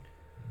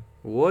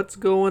What's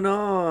going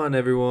on,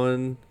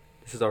 everyone?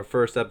 This is our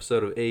first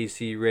episode of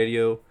AC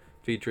Radio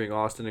featuring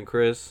Austin and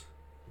Chris.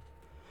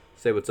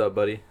 Say what's up,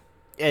 buddy.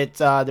 It's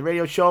the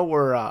radio show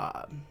where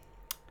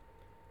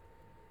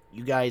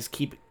you guys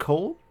keep it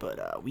cold,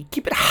 but we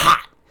keep it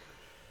hot.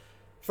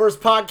 First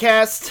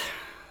podcast.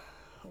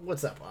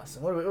 What's up,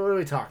 Austin? What are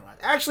we talking about?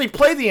 Actually,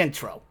 play the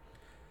intro.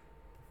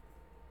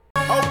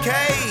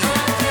 Okay.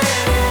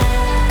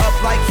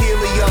 Up like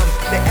helium.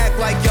 They act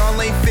like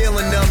y'all ain't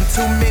feeling them.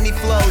 Too many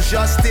flows,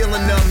 y'all stealing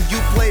them. You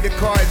play the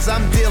cards,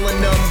 I'm dealing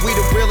them. We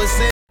the realest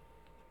in.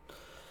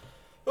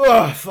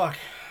 Oh, fuck.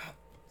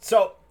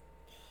 So,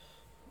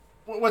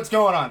 what's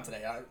going on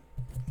today?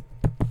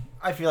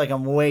 I feel like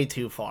I'm way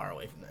too far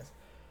away from this.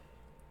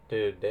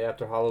 Dude, day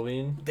after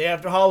Halloween. Day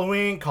after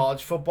Halloween,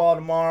 college football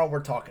tomorrow. We're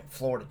talking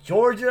Florida,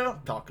 Georgia.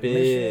 Talking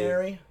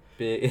missionary.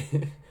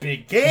 Big.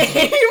 Big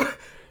game.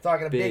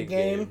 Talking a Big big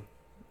game. game.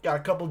 Got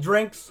a couple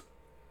drinks.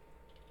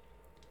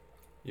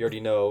 You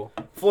already know.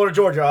 Florida,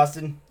 Georgia,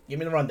 Austin. Give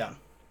me the rundown.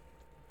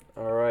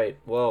 All right.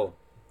 Well,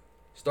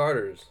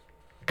 starters.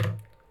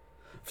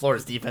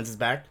 Florida's defense is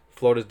back.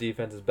 Florida's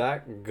defense is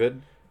back.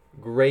 Good.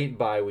 Great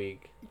bye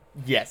week.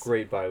 Yes.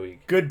 Great bye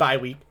week. Good bye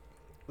week.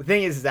 The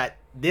thing is that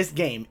this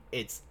game,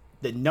 it's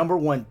the number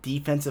one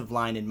defensive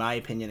line, in my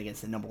opinion,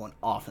 against the number one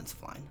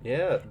offensive line.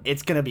 Yeah.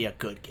 It's going to be a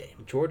good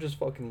game. Georgia's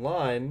fucking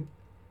line.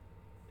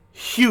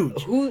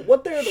 Huge.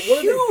 What are they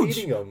Huge.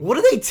 feeding them? What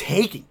are they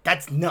taking?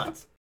 That's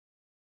nuts.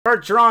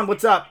 Bert, you're on.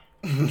 What's up?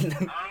 Alright,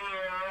 well,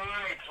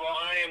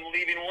 I am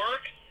leaving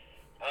work.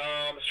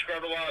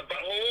 Scrubbed a lot of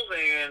buttholes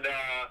and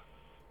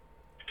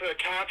put a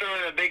catheter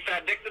in a big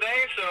fat dick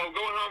today, so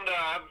going home to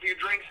have a few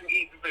drinks and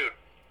eat some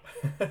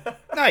food.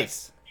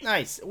 Nice.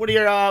 What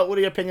are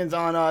your opinions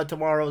on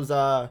tomorrow's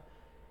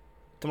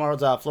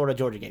Florida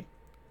Georgia game?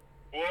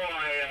 Well,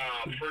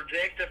 I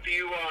predict a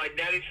few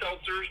natty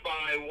seltzers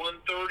by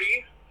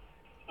 1:30.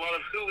 A lot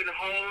of hooting and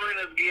hollering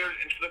as Gators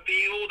into the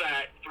field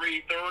at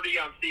 3:30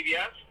 on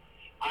CBS.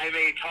 I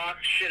may talk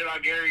shit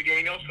about Gary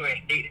Daniels, so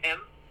I hate him.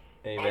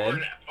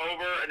 Amen.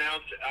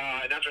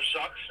 Announcer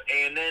sucks.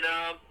 And then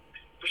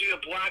proceed to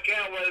black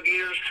out while the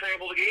Gators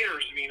trample the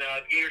Gators. The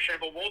Gators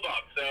trample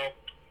Bulldogs. So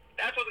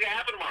that's what's gonna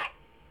happen tomorrow.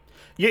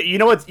 You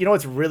know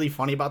what's really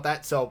funny about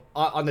that? So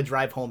on the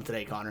drive home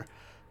today, Connor,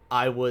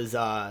 I was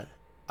at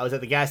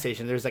the gas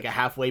station. There's like a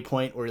halfway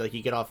point where like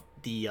you get off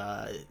the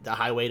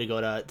highway to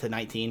go to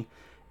 19,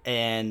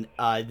 and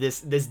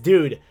this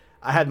dude,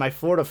 I had my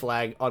Florida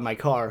flag on my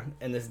car,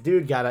 and this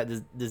dude got out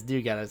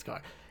his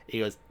car. He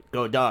goes,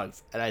 "Go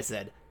Dogs," and I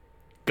said,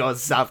 "Go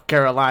South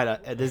Carolina,"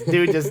 and this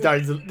dude just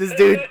starts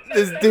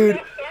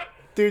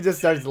just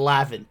starts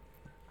laughing.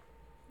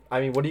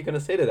 I mean, what are you going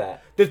to say to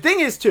that? The thing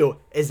is too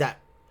is that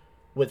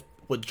with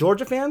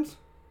Georgia fans,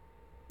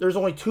 there's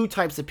only two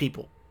types of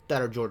people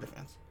that are Georgia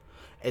fans.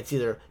 It's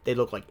either they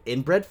look like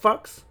inbred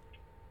fucks,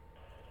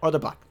 or they're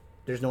black.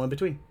 There's no in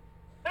between.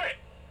 Right.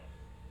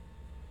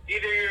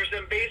 Either you're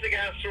some basic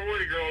ass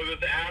sorority girl who goes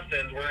to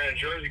Athens wearing a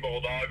Jersey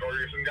Bulldog, or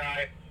you're some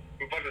guy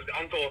who fucked his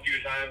uncle a few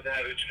times and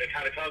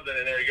had a cousin,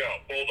 and there you go,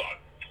 Bulldog.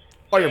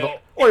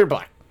 Or you're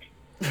black.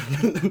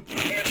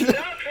 If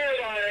South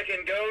Carolina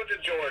can go to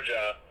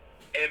Georgia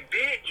and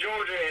beat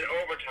Georgia in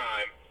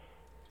overtime,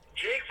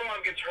 Jake Fromm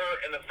gets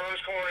hurt in the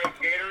first quarter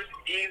against Gators.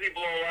 Easy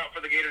blowout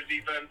for the Gators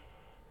defense.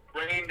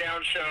 Rain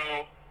down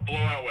show,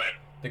 blowout win.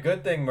 The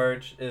good thing,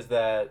 Merch, is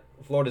that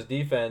Florida's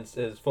defense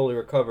is fully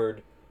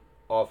recovered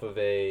off of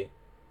a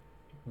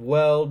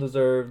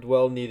well-deserved,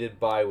 well-needed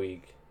bye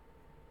week.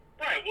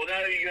 Right, well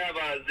now you have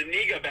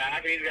Zuniga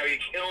back, and he's got to be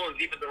killing the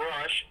defensive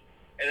rush,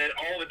 and then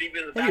all the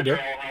defensive Yeah, you backs do.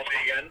 are all healthy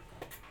again.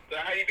 So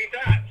how do you beat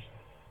that?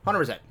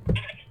 100%.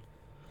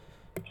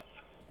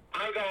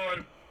 I'm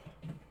going,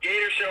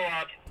 Gators show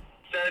up,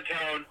 set a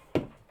tone,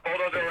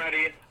 Bulldogs are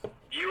ready,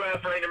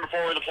 UF ranked number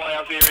 4 in the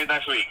playoff series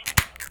next week.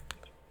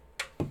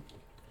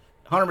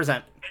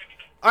 100%.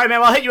 All right, man.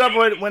 Well, I'll hit you up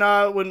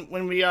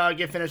when we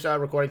get finished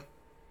recording.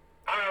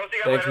 All right, we'll see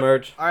you guys Thanks, later.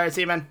 Merch. All right,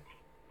 see you, man.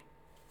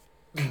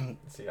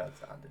 Let's see how it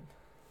sounded.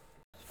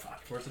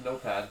 Fuck. Where's the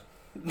notepad?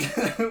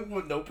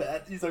 What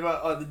notepad? He's talking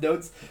about the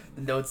notes.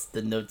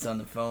 The notes on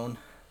the phone.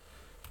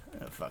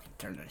 Fucking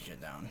turn that shit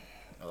down.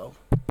 Hello?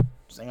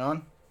 Sing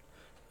on.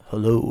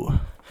 Hello. I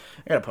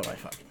gotta put my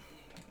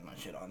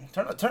shit on.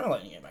 Turn the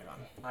lightning back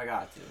on. I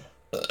got to.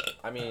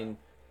 I mean,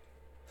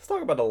 let's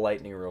talk about the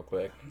Lightning real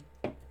quick.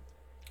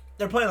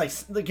 They're playing like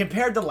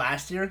compared to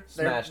last year.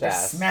 They're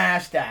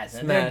smashed ass.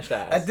 And Smashed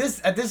ass.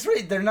 At this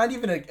rate, they're not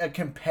even a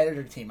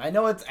competitor team. I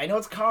know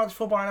it's college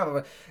football. I know,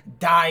 but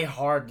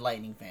die-hard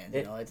Lightning fans.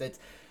 You know,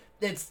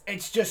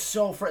 it's just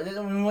so.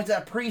 When we went to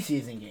that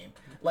preseason game,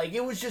 like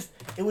it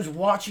was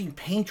watching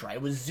paint dry.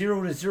 It was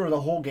 0-0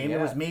 the whole game. Yeah.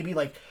 It was maybe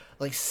like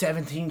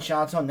 17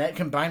 shots on net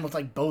combined with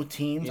like both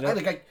teams. You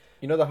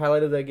know the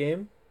highlight of that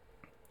game?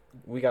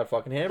 We got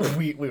fucking hammered.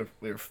 We were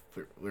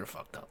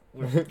fucked up.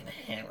 We were fucking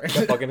hammered.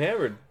 Got fucking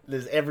hammered.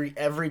 There's every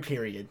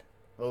period.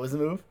 What was the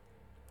move?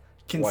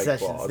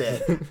 Concessions Claws.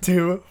 there.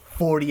 2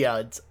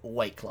 40-ounce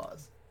White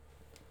Claws.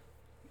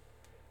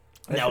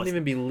 That shouldn't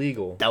even be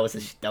legal. That was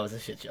a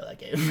shit show, that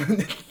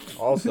game.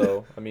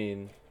 Also, I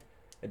mean,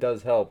 it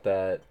does help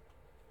that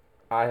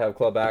I have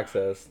club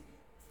access.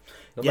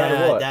 No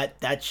matter what.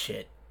 that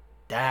shit.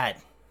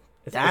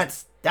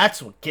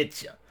 That's what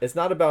gets you. It's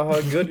not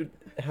about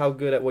how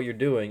good at what you're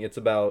doing. It's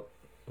about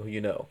who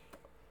you know.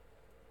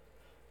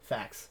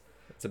 Facts.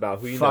 It's about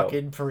who you know.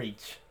 Fucking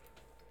preach.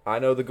 I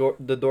know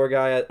the door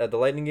guy at the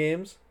Lightning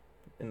games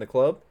in the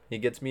club. He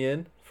gets me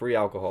in. Free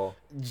alcohol.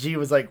 G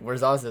was like,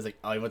 "Where's Austin?" I was like,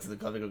 "Oh, he went to the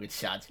club to go get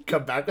shots." He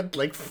come back with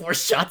like 4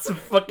 shots of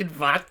fucking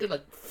vodka.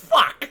 Like,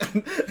 fuck.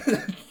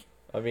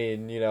 I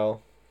mean,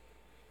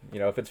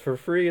 if it's for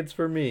free, it's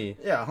for me.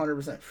 Yeah,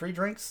 100%. Free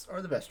drinks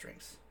are the best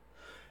drinks.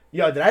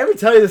 Yo, did I ever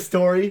tell you the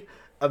story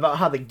about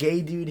how the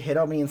gay dude hit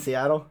on me in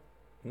Seattle?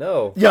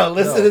 No. Yo,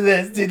 listen to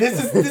this, dude.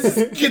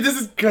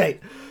 This is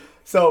great.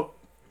 So,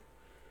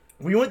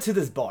 we went to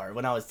this bar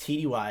when I was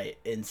TDY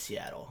in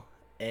Seattle,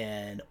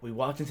 and we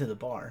walked into the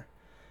bar,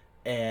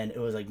 and it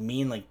was like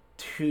me and like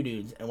 2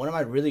 dudes, and one of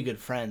my really good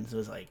friends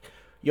was like,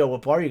 "Yo,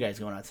 what bar are you guys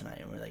going out tonight?"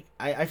 And we're like,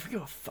 I forget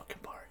what fucking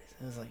bar it is.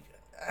 It was like,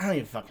 I don't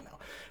even fucking know,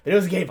 but it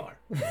was a gay bar.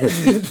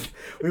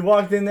 We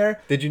walked in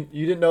there. You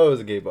didn't know it was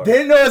a gay bar?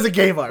 Didn't know it was a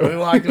gay bar.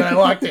 I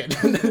walked in.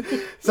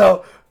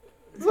 So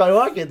I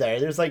walk in there.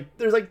 There's like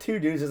 2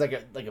 dudes. There's like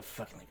a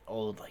fucking like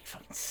old like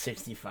fucking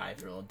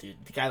 65-year-old dude.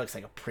 The guy looks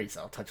like a priest.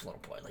 I'll touch a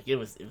little boy. Like it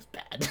was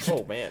bad.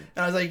 Oh man.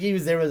 And I was like, he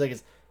was there with like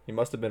his. He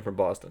must have been from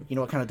Boston. You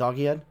know what kind of dog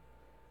he had?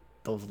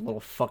 Those little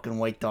fucking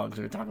white dogs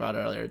we were talking about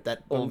earlier.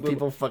 That old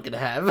people fucking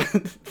have.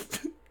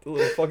 The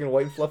little fucking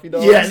white fluffy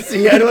dog. Yes,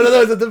 he had one of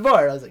those at the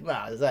bar. I was like,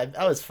 wow.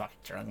 I was fucking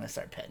drunk. I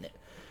started petting it.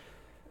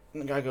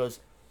 And the guy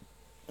goes,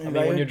 I mean,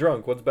 when you're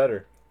drunk, what's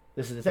better?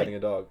 This is the Petting thing. a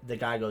dog. The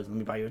guy goes, "Let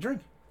me buy you a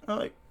drink." I'm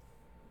like,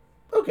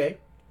 okay.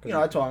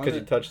 I told him. Because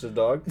you touched his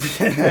dog?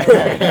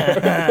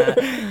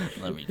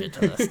 Let me get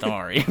to the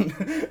story.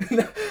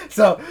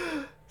 So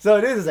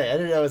it is a I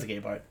didn't know it was a gay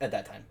bar at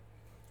that time.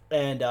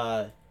 And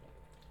I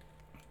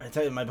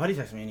tell you, my buddy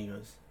texted me and he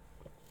goes,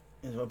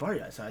 "What bar are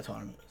you at?" So I told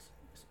him, he goes,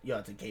 "Yo,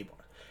 it's a gay bar."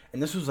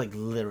 And this was like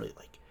literally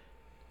like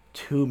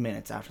 2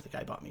 minutes after the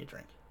guy bought me a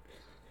drink.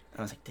 And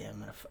I was like, "Damn,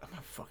 I'm at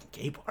a fucking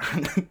gay bar."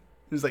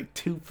 There's like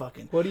 2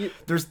 fucking.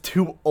 There's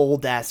 2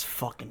 old ass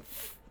fucking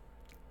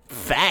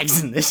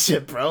fags in this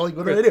shit, bro. Like,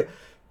 what do I do?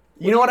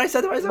 You know what I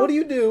said to myself? What do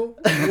you do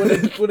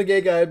when a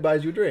gay guy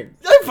buys you a drink?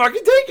 I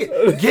fucking take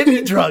it. Get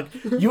me drunk.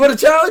 You want a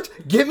challenge?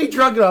 Get me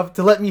drunk enough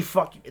to let me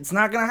fuck you. It's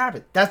not gonna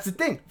happen. That's the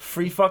thing.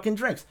 Free fucking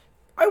drinks.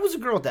 I was a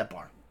girl at that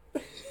bar.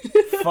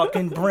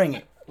 Fucking bring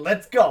it.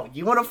 Let's go.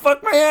 You want to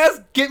fuck my ass?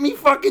 Get me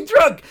fucking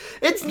drunk.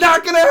 It's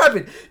not gonna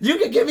happen. You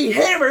can get me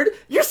hammered.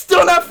 You're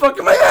still not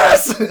fucking my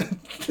ass. No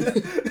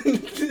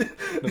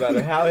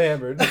matter how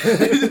hammered.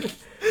 It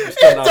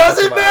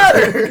doesn't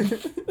matter.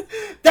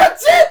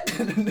 That's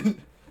it.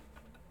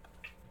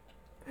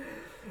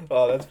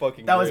 Oh, that's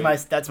fucking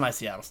That's my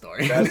Seattle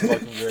story. That's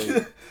fucking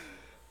great.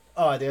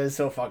 Oh, dude, it's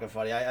so fucking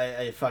funny.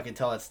 I fucking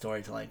tell that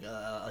story to like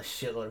a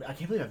shitload. I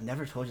can't believe I've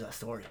never told you that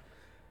story.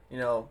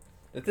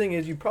 The thing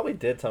is, you probably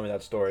did tell me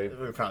that story. We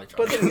were probably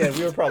drunk. But then again,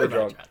 we were probably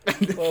drunk.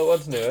 Well,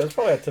 what's new? It's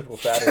probably a typical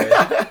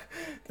Saturday.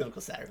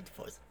 Typical Saturday with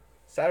the boys.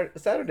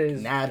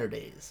 Saturdays.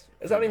 Natterdays.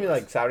 It's not even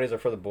like Saturdays are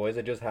for the boys.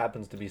 It just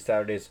happens to be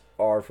Saturdays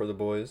are for the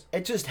boys.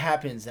 It just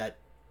happens that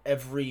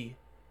every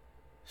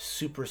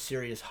super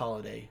serious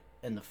holiday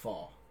in the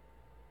fall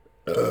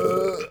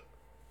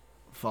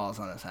falls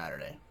on a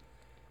Saturday.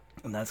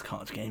 And that's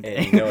college game day.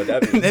 And you know what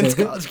that means. That's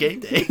college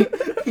game day.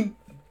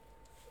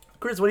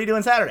 Chris, what are you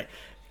doing Saturday?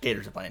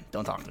 Gators are playing.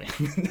 Don't talk to me.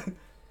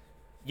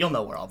 You'll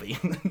know where I'll be.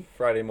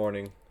 Friday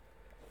morning.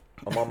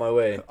 I'm on my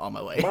way. On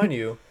my way. Mind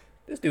you,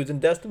 this dude's in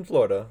Destin,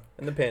 Florida,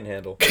 in the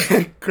Panhandle.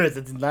 Chris,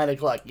 it's 9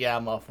 o'clock. Yeah,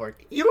 I'm off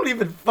work. You don't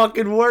even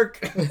fucking work.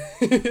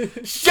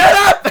 Shut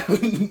up!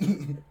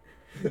 You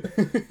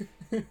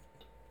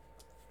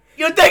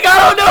think I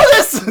don't know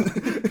this?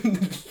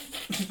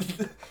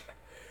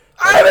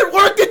 I haven't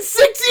worked in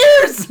 6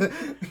 years!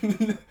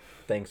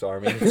 Thanks,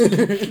 Army.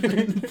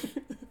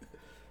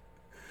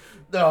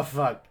 Oh,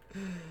 fuck.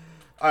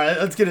 Alright,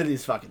 let's get into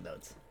these fucking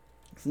notes.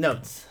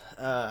 Notes.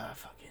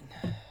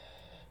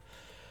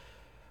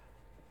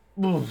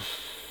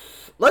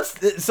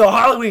 So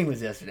Halloween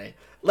was yesterday.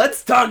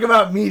 Let's talk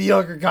about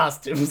mediocre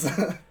costumes.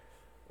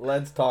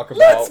 Let's talk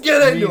about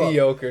get into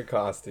mediocre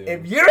costumes.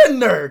 If you're a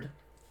nerd,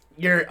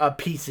 you're a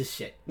piece of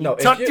shit. You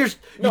tucked your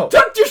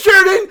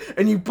shirt in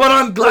and you put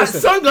on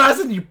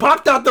sunglasses and you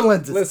popped out the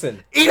lenses.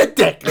 Listen. Eat a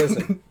dick.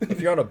 Listen.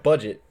 If you're on a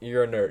budget,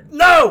 you're a nerd.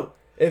 No.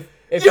 If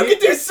you can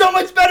do so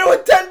much better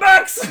with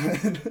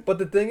 $10. But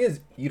the thing is,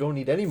 you don't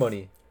need any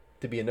money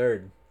to be a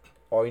nerd.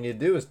 All you need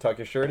to do is tuck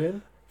your shirt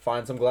in,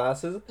 find some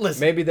glasses. Listen.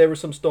 Maybe there were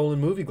some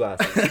stolen movie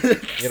glasses. You're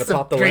gonna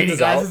pop the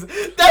lenses out.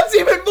 That's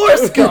even more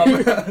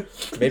scum.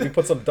 Maybe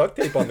put some duct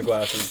tape on the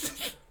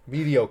glasses.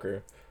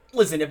 Mediocre.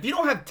 Listen, if you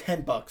don't have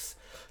 $10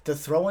 to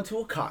throw into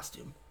a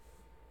costume,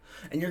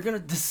 and you're gonna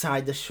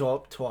decide to show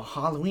up to a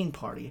Halloween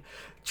party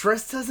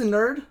dressed as a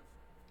nerd,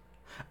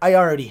 I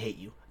already hate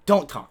you.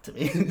 Don't talk to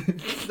me.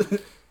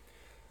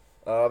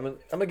 I'm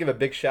gonna give a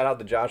big shout out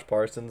to Josh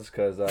Parsons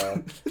because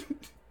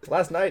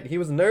last night he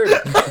was a nerd.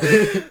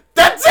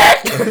 That's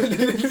it.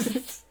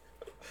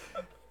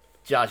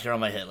 Josh, you're on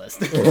my hit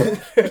list.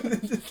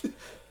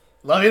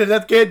 Love you to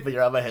death, kid, but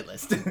you're on my hit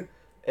list.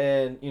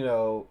 And you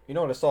know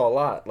what I saw a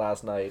lot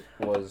last night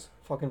was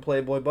fucking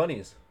Playboy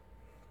bunnies.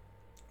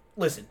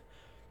 Listen,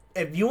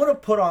 if you want to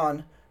put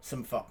on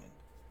some fucking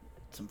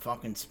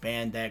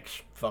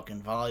spandex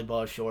fucking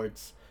volleyball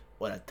shorts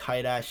with a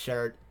tight ass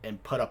shirt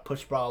and put a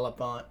push bra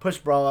up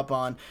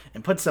on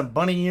and put some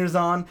bunny ears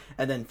on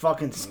and then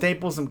fucking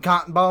staple some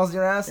cotton balls in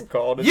your ass, you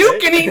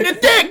can eat a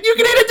dick. You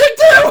can eat a dick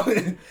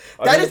too.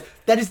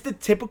 that is the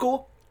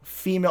typical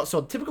female.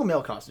 So typical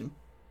male costume.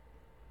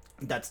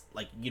 That's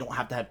like you don't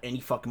have to have any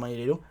fucking money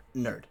to do.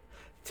 Nerd.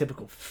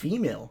 Typical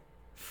female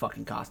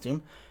fucking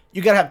costume.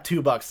 You gotta have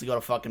 $2 to go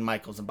to fucking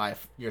Michael's and buy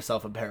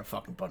yourself a pair of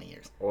fucking bunny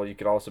ears. Well, you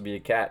could also be a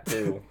cat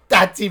too.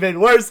 That's even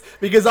worse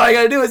because all you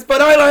gotta do is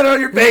put eyeliner on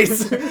your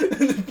face. And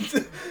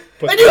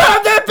you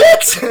have that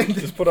bitch!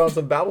 Just put on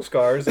some battle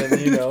scars and,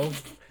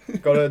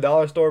 go to the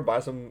dollar store,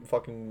 buy some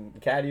fucking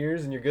cat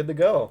ears, and you're good to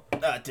go.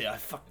 Dude,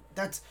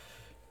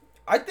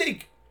 I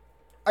think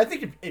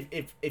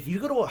if you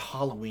go to a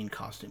Halloween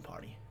costume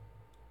party,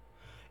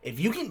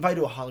 if you get invited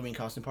to a Halloween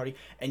costume party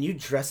and you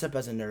dress up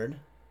as a nerd,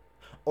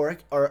 or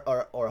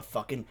a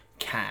fucking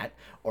cat,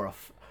 or a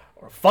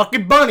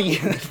fucking bunny,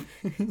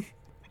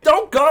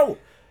 don't go.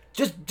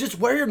 Just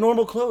wear your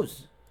normal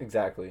clothes.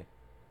 Exactly.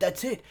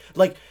 That's it.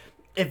 Like,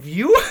 if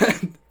you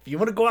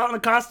want to go out in a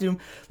costume,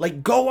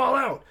 like, go all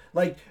out.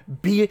 Like,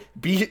 be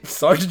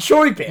Sergeant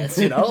Shorty Pants,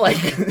 like.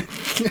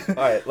 All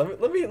right,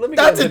 let me.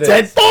 That's get a into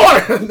dead this.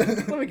 four.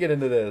 Let me get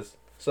into this.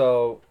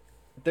 So,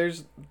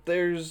 there's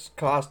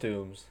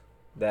costumes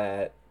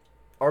that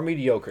are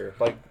mediocre,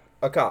 like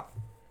a cop.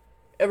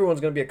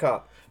 Everyone's gonna be a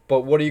cop,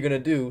 but what are you gonna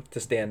do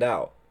to stand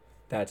out?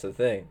 That's the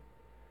thing.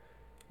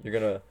 You're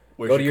gonna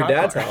go to your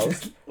dad's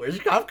house. Where's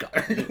your cop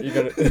car? You're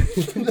gonna.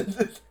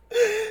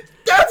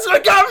 That's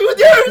what got me with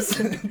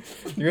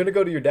yours. You're gonna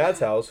go to your dad's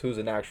house, who's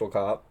an actual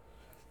cop.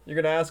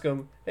 You're gonna ask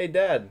him, "Hey,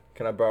 Dad,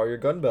 can I borrow your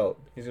gun belt?"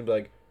 He's gonna be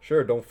like,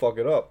 "Sure, don't fuck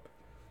it up."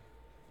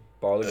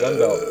 Borrow the gun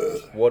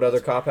belt. What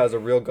other cop has a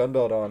real gun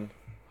belt on?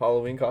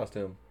 Halloween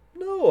costume?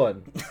 No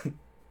one.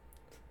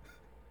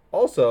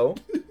 Also,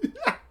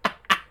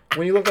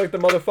 when you look like the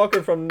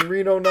motherfucker from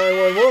Reno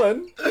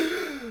 911,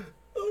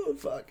 oh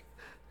fuck,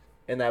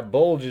 and that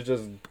bulge is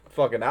just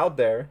fucking out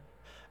there.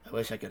 I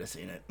wish I could have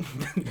seen it.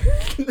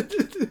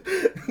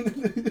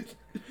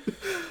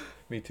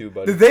 Me too,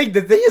 buddy.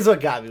 The thing is what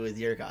got me with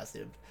your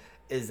costume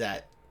is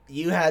that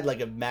you had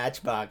like a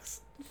Matchbox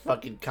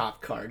fucking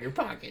cop car in your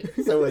pocket.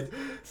 So it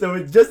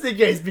just in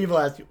case people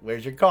ask you,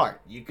 "Where's your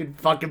car?" You could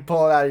fucking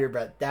pull it out of your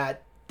breath.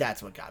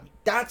 That's what got me.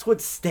 That's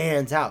what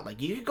stands out.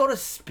 Like, you could go to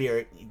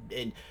Spirit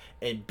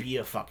and be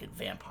a fucking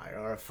vampire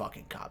or a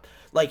fucking cop.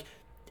 Like,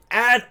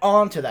 add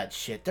on to that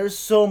shit. There's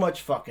so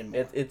much fucking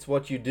more. It's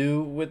what you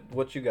do with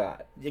what you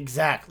got.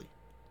 Exactly.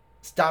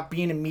 Stop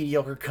being a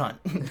mediocre cunt.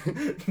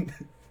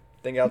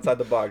 Think outside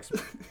the box.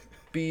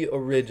 Be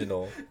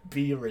original.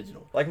 Be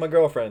original. Like my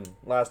girlfriend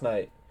last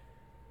night.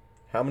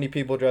 How many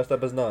people dressed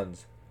up as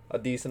nuns? A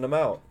decent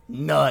amount.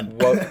 None.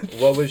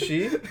 What was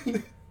she?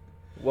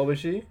 What was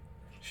she?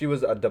 She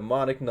was a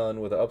demonic nun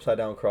with an upside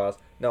down cross.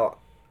 Now,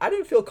 I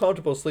didn't feel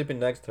comfortable sleeping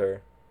next to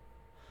her.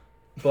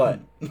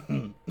 But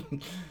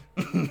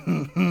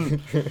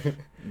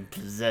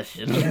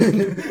possession.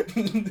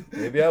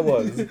 Maybe I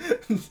was.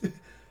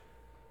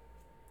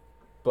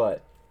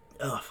 But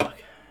oh fuck.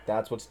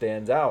 That's what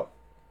stands out.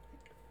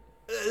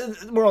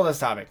 Moral of this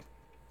topic.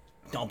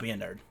 Don't be a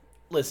nerd.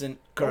 Listen,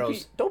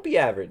 girls. Don't be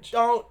average.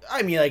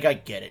 I mean, like, I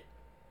get it.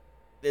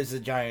 It's a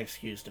giant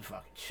excuse to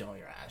fucking show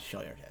your ass,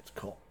 show your tits.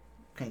 Cool.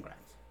 Congrats.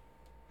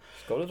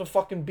 Just go to the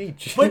fucking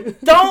beach.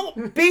 But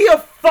don't be a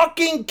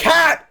fucking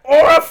cat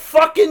or a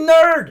fucking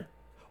nerd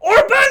or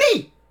a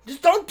bunny.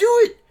 Just don't do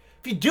it.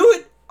 If you do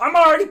it, I'm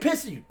already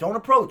pissed at you. Don't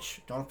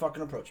approach. Don't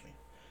fucking approach me.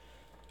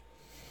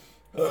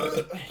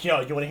 Yo,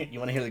 you want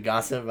to hear the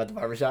gossip about the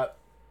barbershop?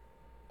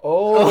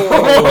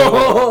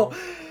 Oh.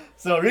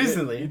 So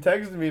recently, you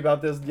texted me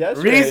about this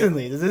yesterday.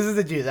 Recently, this is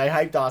the juice. I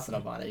hyped Austin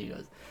up on it. He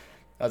goes,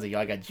 I was like, yo,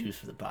 I got juice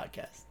for the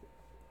podcast.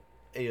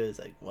 He was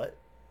like, what?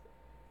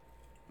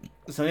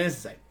 So here's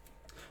the thing.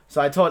 So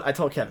I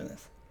told Kevin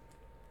this.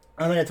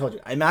 I don't think I told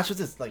you. I matched with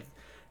this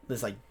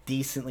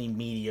decently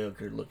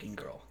mediocre looking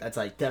girl. That's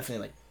like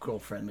definitely like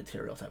girlfriend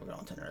material type of girl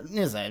on Tinder. I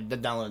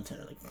downloaded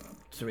Tinder like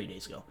 3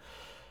 days ago.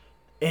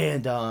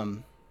 And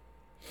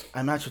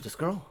I matched with this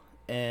girl,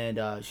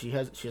 and she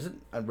has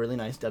a really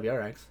nice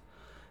WRX,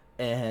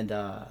 and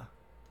a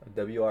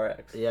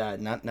WRX. Yeah,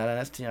 not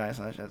an STI.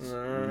 So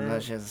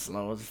that shit's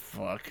slow as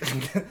fuck.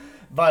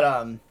 But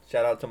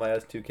shout out to my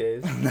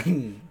S2Ks.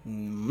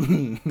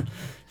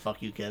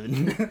 Fuck you,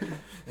 Kevin.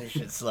 That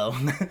shit's slow.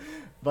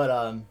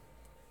 But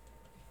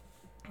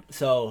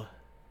so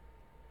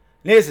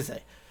needless to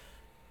say,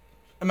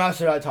 I'm out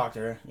there. I talked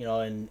to her,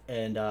 and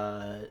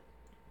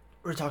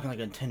we're talking like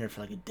on Tinder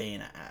for like a day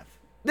and a half.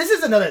 This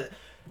is another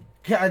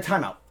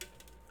timeout.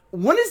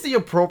 When is the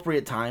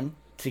appropriate time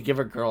to give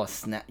a girl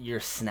your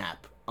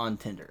snap on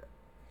Tinder?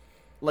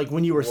 Like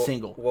when you were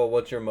single. Well,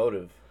 what's your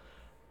motive?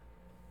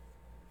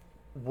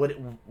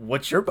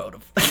 what's your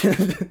motive?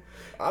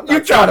 I'm You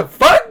not trying to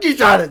fuck? You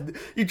trying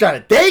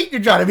to date? You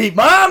trying to meet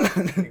mom?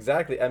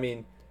 exactly. I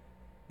mean,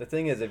 the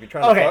thing is, if you're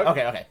trying to fuck,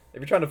 okay. if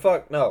you're trying to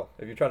fuck, no.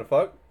 If you're trying to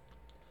fuck,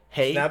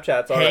 Hey,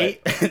 Snapchat's hey.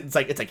 alright. it's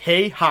like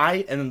hey,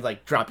 hi, and then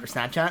like drop your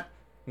Snapchat.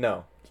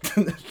 no.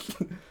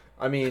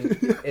 I mean,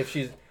 if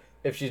she's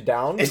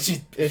down, If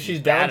she's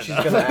down, bad she's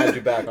enough. gonna add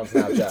you back on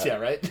Snapchat. Yeah,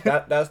 right.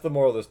 That's the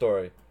moral of the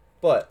story.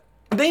 But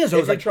The thing is,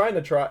 if it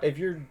was if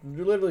you're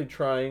literally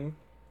trying,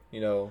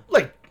 you know,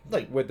 like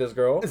with this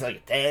girl, it's like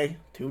a day,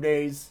 2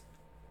 days,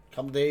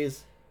 couple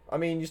days. I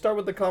mean, you start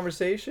with the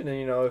conversation, and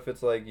you know, if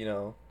it's like, you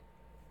know,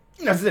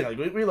 That's the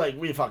thing. Like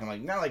we fucking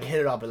like not like hit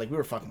it up, but like we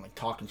were fucking like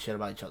talking shit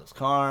about each other's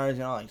cars.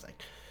 You know,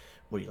 like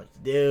what do you like to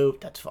do?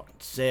 That's fucking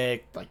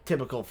sick. Like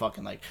typical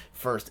fucking like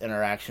first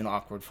interaction,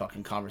 awkward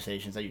fucking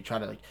conversations that you try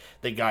to like.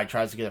 The guy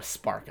tries to get a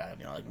spark out of.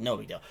 You know, like no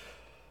big deal.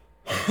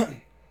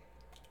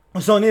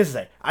 So needless to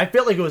say, I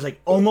felt like it was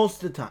like almost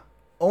the time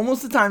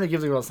to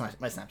give the girl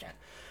my Snapchat.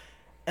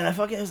 And I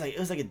fucking it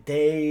was like a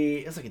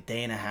day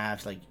and a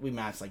half. Like we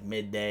matched like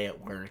midday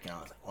at work, and I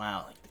was like,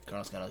 wow, like the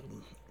girl's got a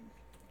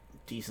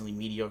decently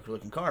mediocre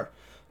looking car.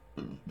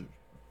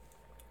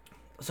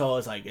 So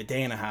it's like a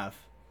day and a half,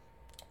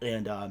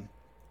 and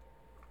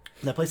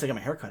that place I got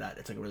my hair cut at,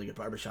 it's like a really good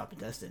barbershop in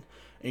Destin,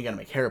 and you gotta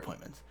make hair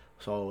appointments.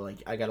 So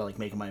like I gotta like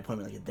make my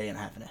appointment like a day and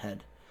a half in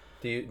ahead.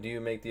 do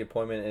you make the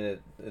appointment and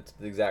it's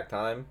the exact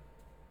time?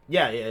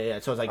 Yeah.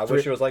 So it's like I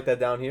wish it was like that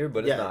down here,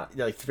 but it's not.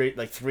 Like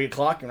 3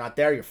 o'clock. You're not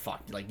there. You're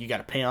fucked. Like you got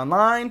to pay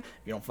online. If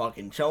you don't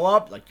fucking show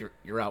up, like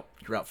you're out.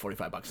 You're out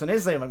 $45. So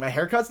this is like my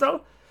haircuts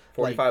though.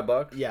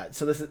 $45. Yeah.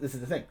 So this is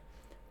the thing.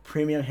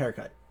 Premium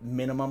haircut,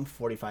 minimum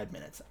 45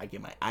 minutes. I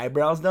get my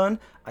eyebrows done.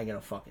 I get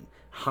a fucking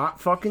hot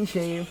fucking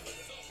shave.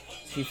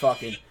 She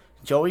fucking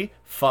Joey,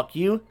 fuck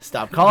you.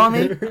 Stop calling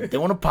me. I'm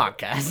doing a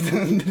podcast.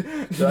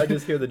 Did I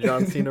just hear the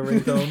John Cena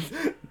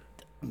ringtone?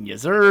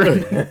 Yes,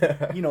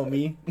 sir. You know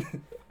me.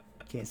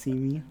 Can't see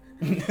me.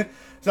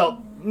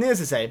 So, needless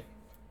to say,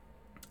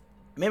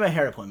 made my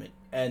hair appointment,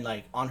 and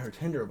like on her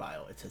Tinder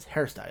bio, it says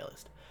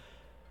hairstylist.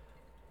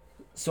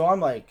 So I'm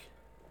like,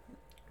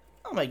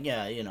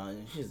 yeah, you know,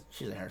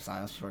 she's a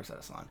hairstylist. She works at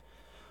a salon.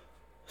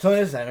 So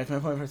needless to say, I make my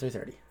appointment for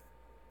 3:30.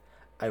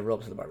 I roll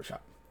up to the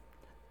barbershop.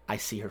 I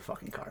see her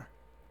fucking car,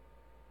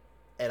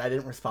 and I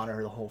didn't respond to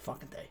her the whole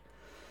fucking day.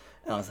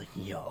 And I was like,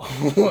 yo.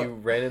 You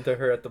ran into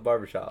her at the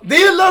barbershop.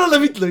 Dude, no, let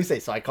me say.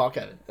 So I call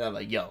Kevin. And I'm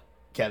like, yo,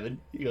 Kevin.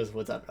 He goes,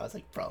 what's up? I was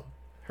like, bro,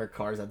 her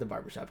car's at the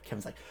barbershop.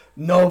 Kevin's like,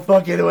 no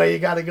fucking way, you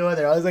gotta go in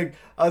there. I was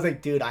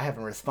like, dude, I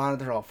haven't responded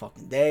to her all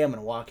fucking day. I'm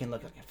gonna walk in,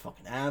 look like a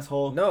fucking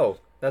asshole. No,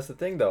 that's the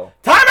thing though.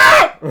 Time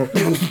out! Let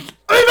me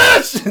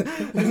finish!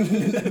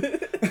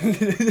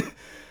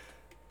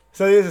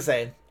 So here's the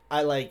saying.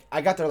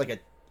 I got there like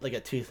at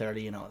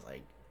 2:30, and I was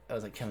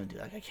like, Kevin, dude,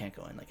 like I can't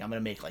go in. Like I'm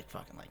gonna make like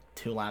fucking like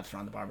 2 laps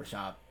around the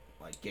barbershop,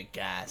 like get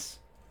gas,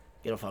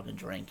 get a fucking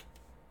drink,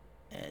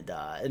 and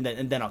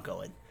then I'll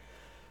go in.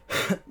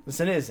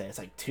 So it is. It's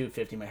like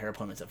 2:50. My hair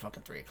appointment's at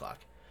fucking 3 o'clock,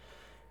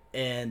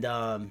 and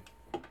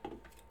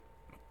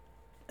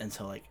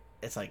so like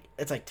it's like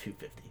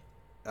 2:50.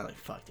 I'm like,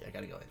 fuck, dude, I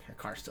gotta go in. Her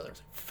car's still there. I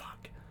was like,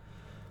 fuck.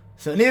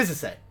 So needless to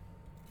say,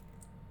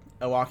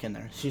 I walk in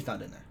there. She's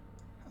not in there.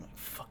 I'm like,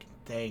 fucking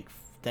thank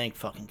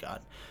fucking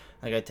God.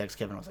 Like I text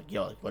Kevin. I was like,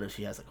 yo, like what if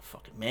she has like a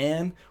fucking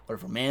man? What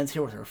if her man's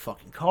here with her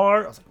fucking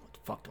car? I was like, what the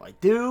fuck do I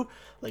do?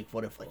 Like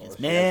what if like his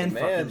man?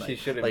 Man, fucking, she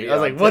shouldn't like be I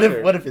was on like,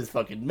 Tinder. what if his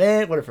fucking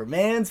man? What if her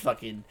man's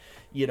fucking,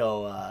 you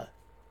know,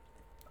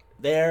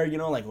 there? You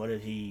know, like what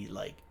if he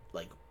like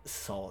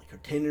saw like her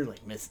Tinder, like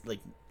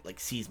like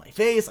sees my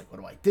face? Like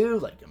what do I do?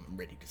 Like I'm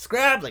ready to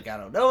scrap. Like I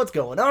don't know what's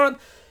going on.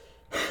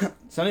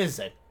 So needless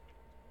to say,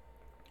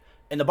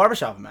 in the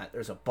barbershop I'm at,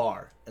 there's a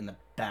bar in the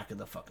back of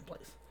the fucking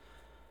place.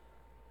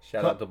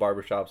 Shout out to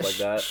barbershops like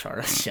that.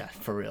 Sure, yeah,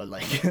 for real.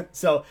 Like,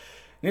 so,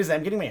 needless to say,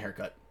 I'm getting my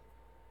haircut,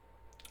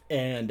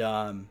 and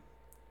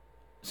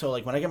so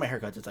like when I get my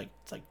haircut, it's like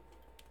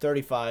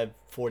 35,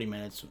 40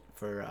 minutes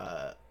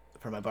for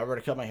my barber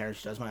to cut my hair.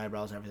 She does my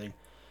eyebrows and everything,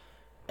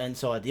 and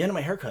so at the end of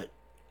my haircut,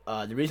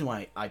 the reason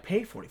why I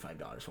paid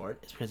 $45 for it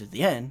is because at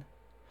the end,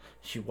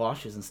 she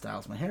washes and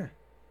styles my hair,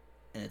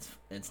 and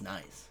it's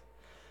nice.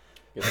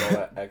 Gets all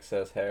that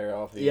excess hair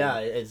off you. Yeah,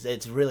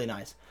 it's really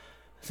nice.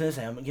 So needless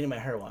to say, I'm getting my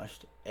hair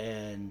washed,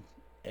 and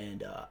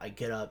I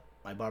get up,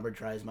 my barber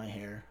dries my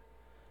hair,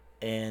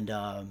 and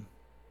I'm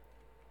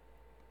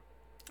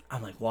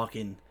like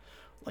walking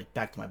like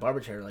back to my barber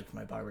chair, like for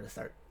my barber to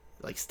start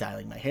like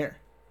styling my hair.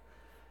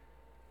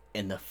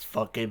 And the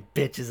fucking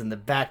bitch is in the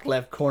back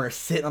left corner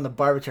sitting on the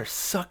barber chair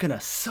sucking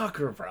a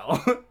sucker, bro.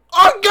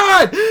 Oh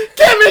God!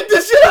 Can't make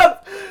this shit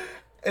up!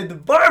 And the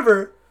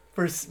barber,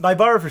 for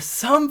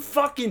some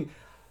fucking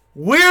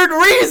weird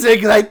reason,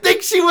 because I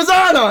think she was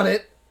on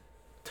it,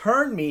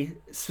 turned me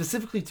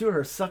specifically to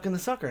her sucking the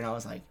sucker, and I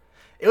was like,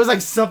 it was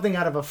like something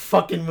out of a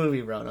fucking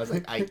movie, bro. And I was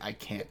like, I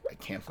can't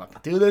fucking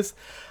do this.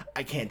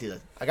 I can't do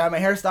this. I got my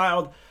hair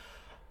styled.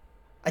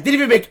 I didn't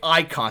even make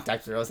eye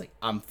contact with her. I was like,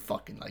 I'm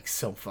fucking like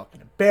so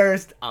fucking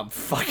embarrassed. I'm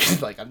fucking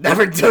like, I'm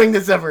never doing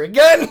this ever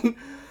again.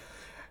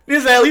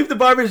 He's like, I leave the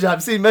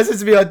barbershop. See,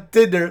 message me on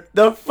Tinder.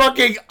 The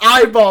fucking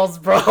eyeballs,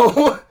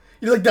 bro.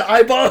 He's like, the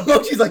eyeball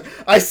emoji. She's like,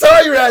 I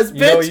saw your ass,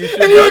 bitch,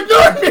 and you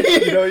ignored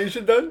me. You know what you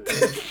should have done?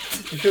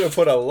 You should have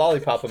put a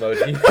lollipop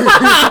emoji.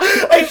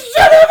 I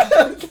should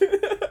have.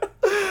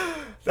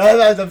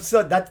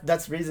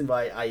 That's the reason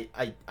why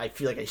I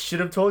feel like I should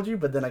have told you,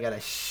 but then I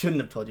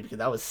shouldn't have told you because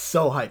that was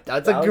so hyped.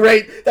 That's a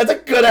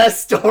good ass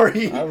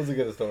story. That was a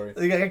good story.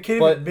 Like, I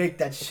can't even make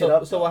that shit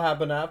up. So what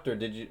happened after?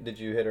 Did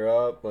you hit her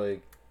up?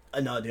 Like,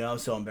 no, dude, I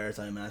was so embarrassed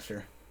I didn't ask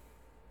her.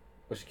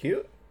 was she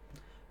cute?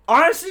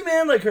 Honestly,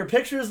 man, like her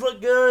pictures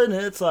look good,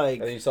 and it's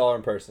like And you saw her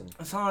in person.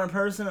 I saw her in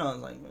person. And I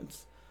was like,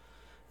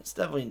 it's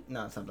definitely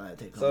not something I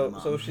take.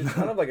 So she's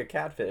kind of like a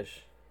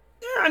catfish.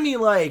 Yeah, I mean,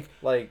 like.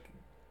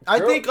 I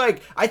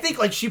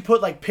think she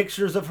put like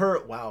pictures of her.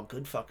 Wow,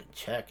 good fucking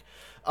check.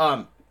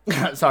 Sorry,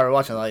 we're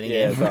watching the lighting.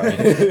 Yeah, game.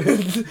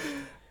 sorry.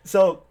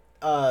 So,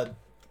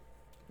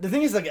 the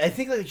thing is, like, I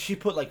think like she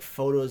put like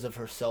photos of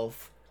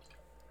herself,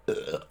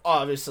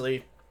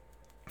 obviously,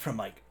 from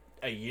like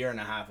a year and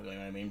a half ago. You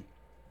know what I mean?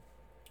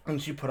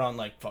 And she put on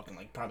like fucking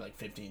like probably like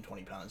 15,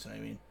 20 pounds. You know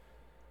what I mean?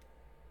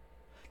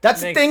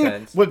 That's the thing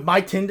sense. with my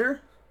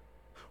Tinder.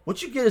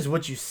 What you get is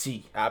what you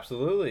see.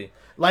 Absolutely.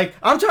 Like,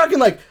 I'm talking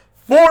like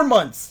 4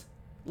 months.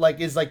 Like,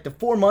 is like the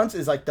 4 months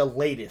is like the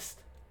latest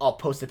I'll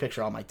post a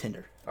picture on my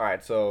Tinder. All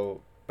right,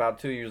 so about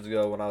 2 years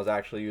ago when I was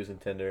actually using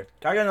Tinder.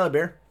 Can I get another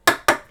beer?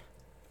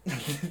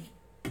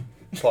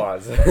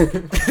 Pause.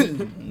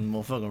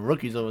 Motherfucking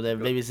rookies over there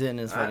babysitting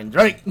this fucking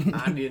drink.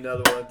 I need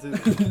another one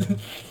too.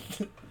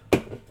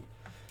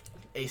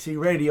 AC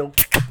radio.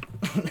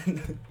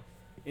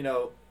 You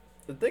know,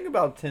 the thing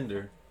about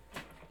Tinder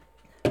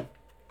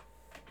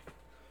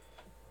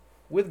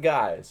with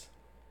guys,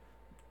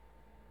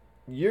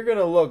 you're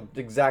gonna look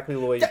exactly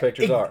the way your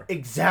pictures are.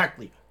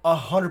 Exactly,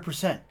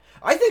 100%.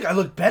 I think I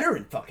look better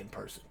in fucking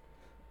person.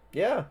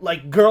 Yeah.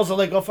 Like, girls are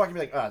like, oh, fucking be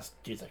like, oh, this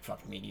dude's like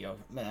fucking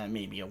mediocre. Man,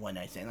 maybe a one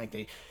night stand.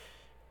 Like,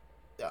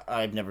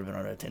 I've never been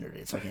on a Tinder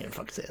date, so I can't even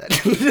fucking say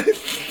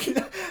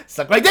that.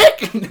 Suck my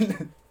dick.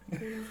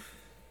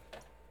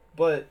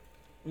 But,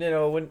 you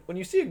know, when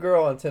you see a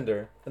girl on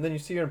Tinder and then you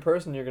see her in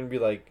person, you're gonna be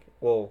like,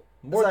 well,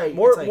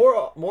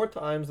 more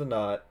times than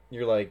not,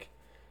 you're like,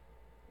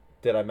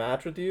 did I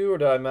match with you or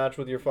did I match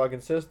with your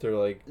fucking sister?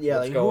 Like, yeah,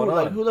 what's like, going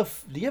on?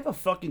 do you have a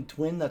fucking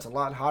twin that's a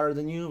lot hotter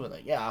than you? But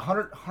like, yeah,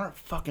 100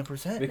 fucking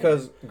 %.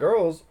 Because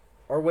girls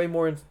are way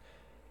more.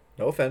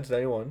 No offense to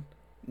anyone.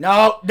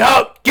 No,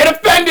 get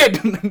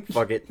offended.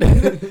 Fuck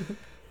it.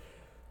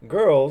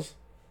 Girls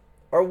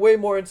are way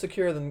more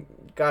insecure than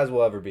guys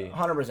will ever be.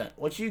 100%.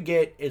 What you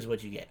get is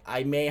what you get.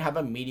 I may have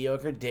a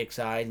mediocre dick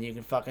size, and you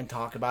can fucking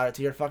talk about it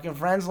to your fucking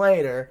friends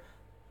later.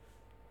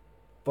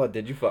 But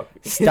did you fuck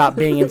me? Stop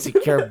being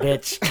insecure,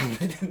 bitch.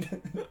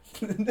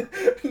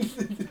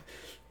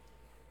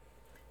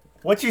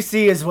 What you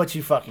see is what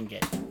you fucking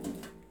get.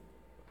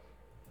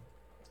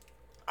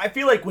 I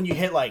feel like when you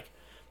hit like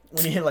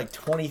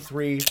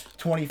 23,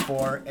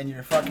 24, and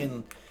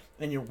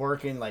you're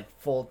working like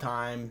full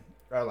time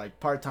or like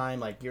part time,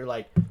 like you're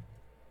like,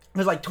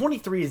 because like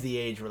 23 is the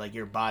age where like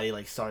your body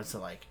like starts to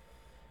like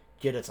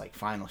get its like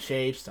final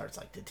shape, starts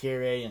like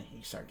deteriorating, and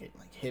you start getting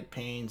like hip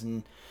pains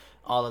and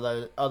all of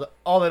that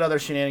other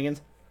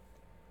shenanigans.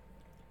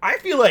 I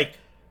feel like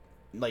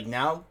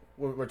now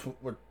we're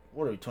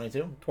what are we,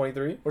 22?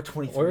 23? We're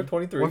 23. We're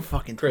 23. We're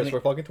fucking 20. 20.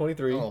 We're fucking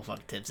 23. Oh,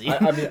 fucking tipsy.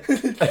 I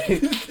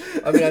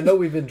mean, I know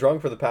we've been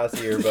drunk for the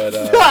past year, but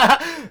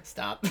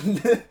Stop.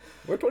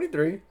 we're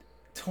 23.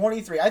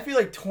 23. I feel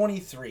like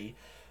 23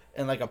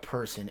 and like a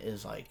person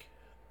is like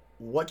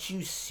what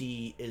you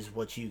see is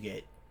what you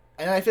get.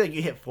 And I feel like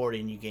you hit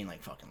 40 and you gain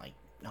like fucking like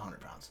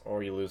 100 pounds.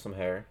 Or you lose some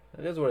hair.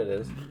 It is what it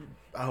is.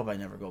 I hope I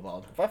never go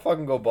bald. If I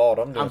fucking go bald,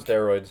 I'm doing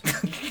steroids.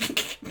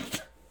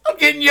 I'm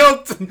getting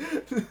yoked.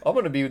 I'm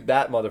gonna be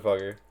that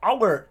motherfucker. I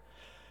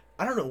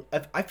don't know.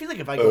 I feel like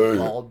if I go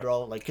bald,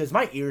 bro, like, because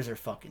my ears are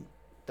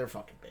they're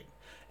fucking big.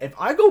 If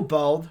I go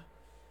bald,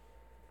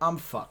 I'm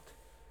fucked.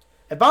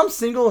 If I'm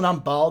single and I'm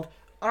bald,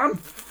 I'm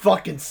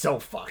fucking so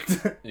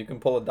fucked. You can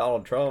pull a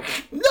Donald Trump.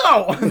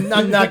 No!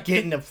 I'm not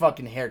getting a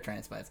fucking hair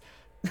transplant.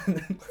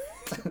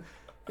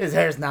 His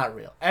hair's not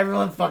real.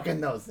 Everyone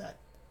fucking knows that.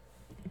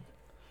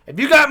 If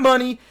you got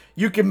money,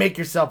 you can make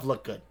yourself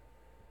look good.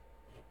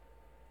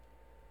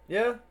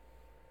 Yeah.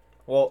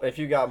 Well, if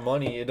you got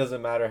money, it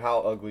doesn't matter how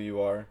ugly you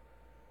are.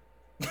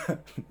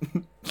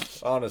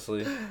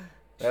 Honestly.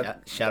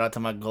 Shout out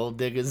to my gold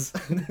diggers.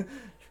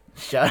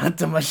 Shout out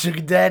to my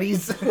sugar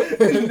daddies.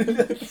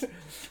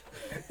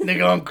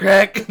 Nigga on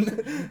crack.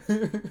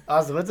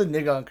 Also, what's a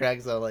nigga on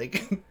crack sound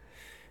like?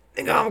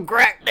 Nigga on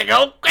crack. Nigga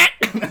on crack.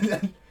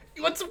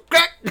 You want some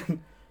crack?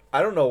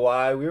 I don't know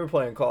why. We were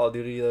playing Call of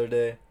Duty the other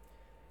day,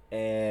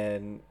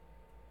 and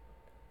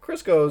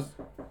Chris goes,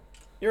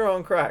 "You're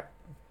on crack."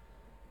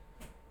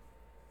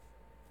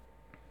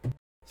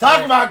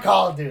 Talk about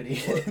Call of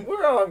Duty.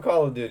 We're on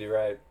Call of Duty,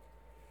 right?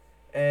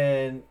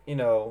 And, you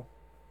know,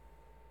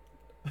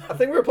 I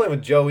think we were playing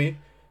with Joey.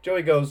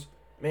 Joey goes,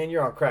 "Man,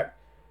 you're on crack."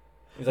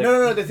 He's like,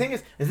 No. The thing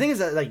is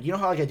that like you know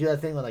how like I do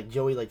that thing when like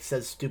Joey like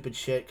says stupid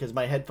shit because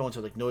my headphones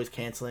are like noise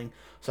canceling.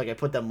 So like I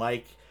put the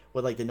mic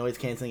with like the noise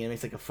canceling and it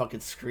makes like a fucking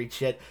screech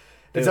shit.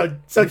 And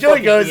so you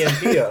Joey fucking goes.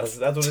 EMP us.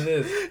 That's what it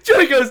is.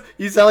 Joey goes,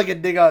 "You sound like a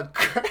nigga on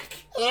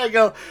crack." And I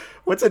go,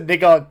 "What's a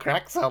nigga on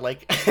crack sound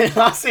like?" And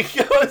Austin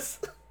goes.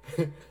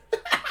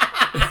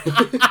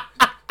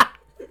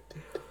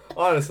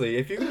 Honestly,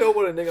 if you know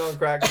what a nigga on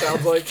crack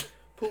sounds like,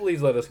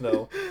 please let us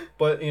know.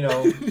 But, you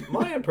know,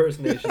 my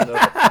impersonation of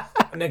a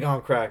nigga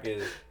on crack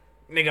is,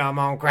 nigga, I'm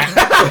on crack.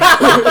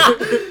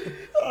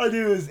 Oh,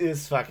 dude, it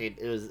was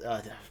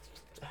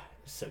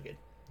so good.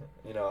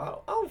 You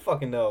know, I don't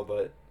fucking know,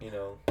 but, you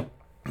know.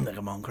 Nigga,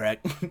 I'm on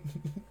crack.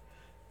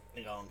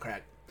 Nigga on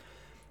crack.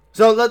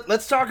 So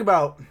let's talk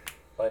about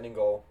Lightning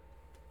goal.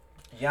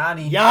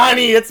 Yanni.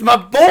 Yanni. It's my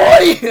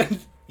boy,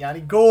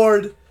 Yanni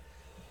Gord.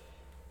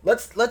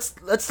 Let's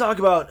talk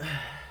about.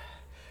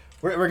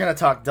 We're gonna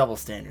talk double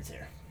standards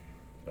here.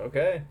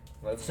 Okay.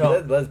 Let's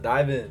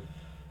dive in.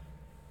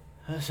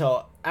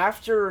 So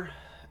after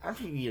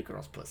you eat a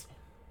girl's pussy,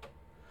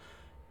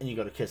 and you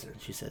go to kiss her,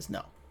 and she says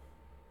no.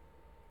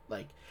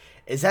 Like,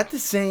 is that the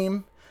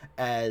same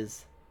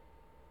as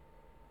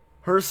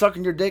her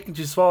sucking your dick and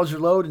she swallows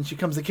your load and she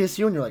comes to kiss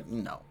you and you're like,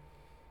 no.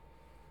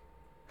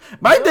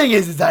 My thing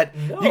is that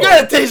you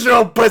gotta taste your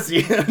own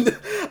pussy.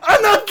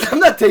 I'm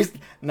not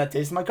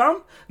tasting my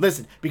cum.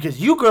 Listen,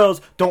 because you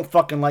girls don't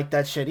fucking like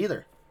that shit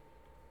either.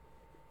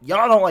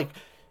 Y'all don't like.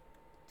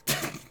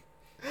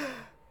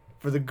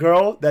 For the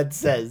girl that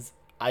says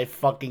I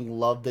fucking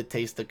love the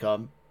taste of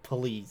cum,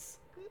 please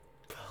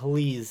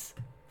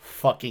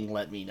fucking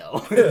let me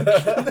know.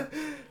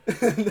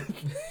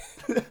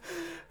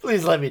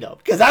 Please let me know.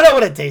 Because I don't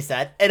want to taste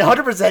that. And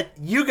 100%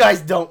 you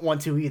guys don't want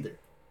to either.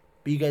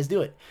 But you guys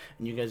do it.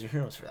 And you guys are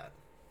heroes for that.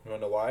 You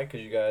wanna know why? Because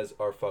you guys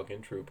are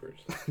fucking troopers.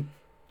 You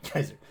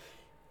guys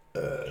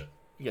are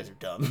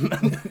dumb.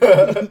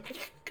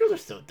 Girls are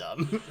so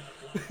dumb.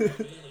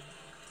 And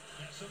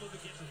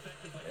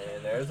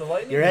there's the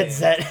lightning. Your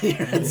headset.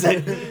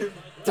 Turn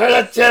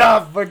that shit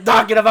off. We're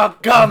talking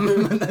about cum.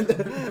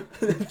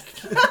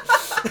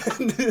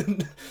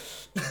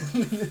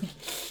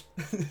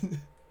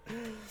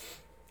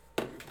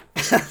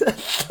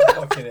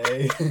 Fucking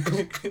A.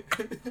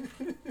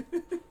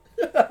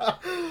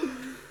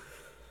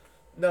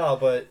 No,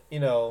 but, you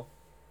know,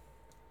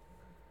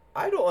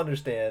 I don't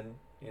understand,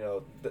 you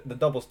know, the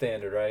double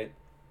standard, right?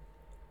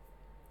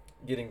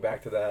 Getting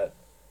back to that.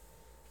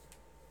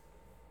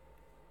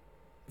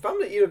 If I'm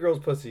gonna eat a girl's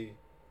pussy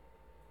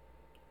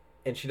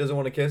and she doesn't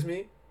want to kiss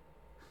me,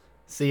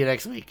 See you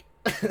next week.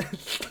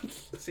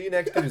 see you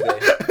next Tuesday.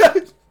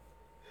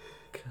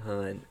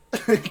 Cunt.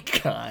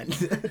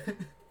 God.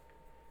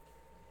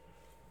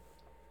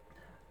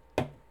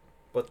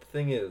 But the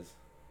thing is,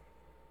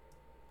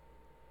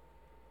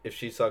 if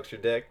she sucks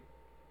your dick,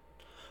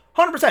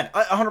 100%.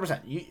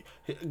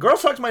 100%. Girl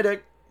sucks my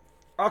dick.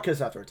 I'll kiss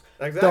afterwards.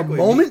 exactly.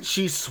 The moment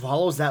she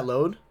swallows that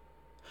load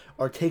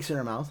or takes it in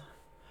her mouth,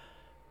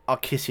 I'll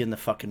kiss you in the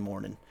fucking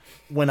morning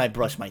when I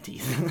brush my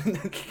teeth.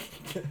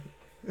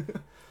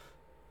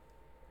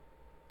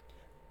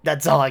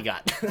 That's all I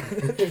got.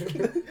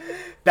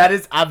 That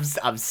is,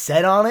 I'm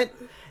set on it.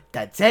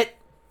 That's it.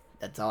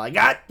 That's all I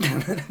got.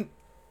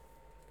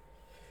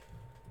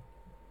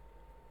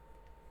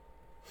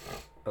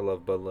 I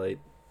love Bud Light.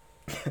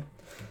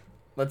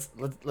 Let's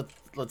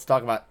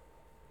talk about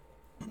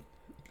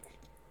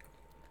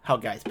how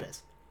guys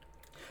piss.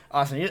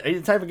 Austin, are you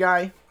the type of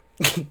guy?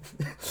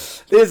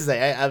 This is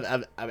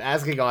I'm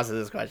asking Austin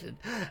this question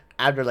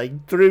after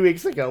like 3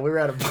 weeks ago we were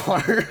at a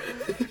bar.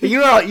 you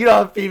know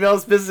how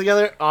females piss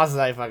together. Austin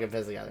and I fucking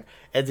piss together.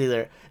 It's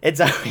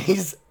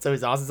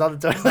always Austin's on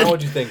the toilet. Know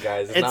what you think,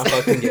 guys? It's not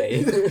fucking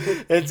gay.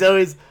 It's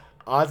always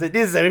Austin.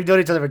 This is we've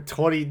known each other for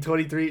 20,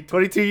 23,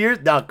 22 years.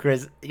 No,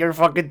 Chris, you're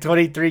fucking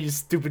 23. You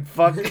stupid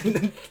fuck.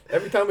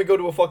 Every time we go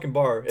to a fucking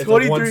bar, it's a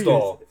 23 one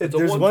stall. years. It's a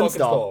There's one one fucking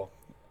stall.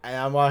 And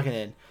I'm walking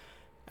in.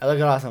 I look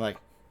at Austin. I'm like,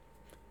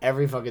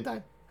 every fucking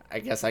time. I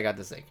guess I got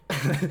this thing.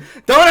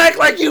 Don't act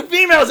like you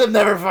females have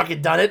never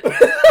fucking done it.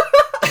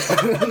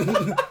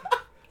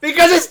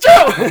 Because it's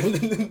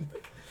true.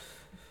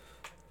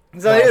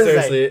 So No,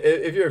 seriously,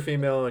 if you're a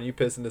female and you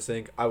piss in the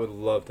sink, I would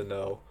love to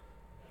know.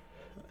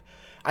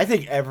 I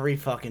think every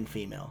fucking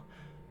female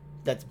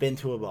that's been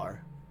to a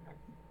bar,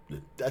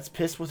 that's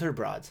pissed with her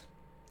broads,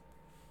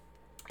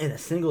 in a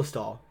single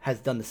stall, has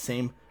done the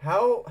same.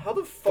 How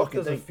the fuck Fucking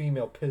does thing. a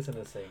female piss in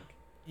a sink?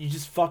 You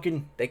just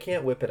fucking. They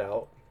can't whip it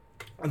out.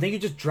 I think you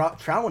just drop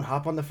trowel and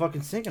hop on the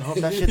fucking sink and hope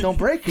that shit don't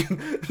break. No,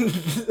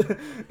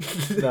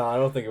 I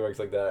don't think it works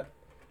like that.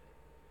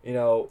 You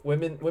know,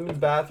 women's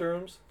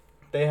bathrooms,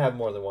 they have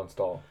more than one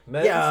stall.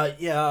 Men's,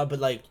 Yeah, but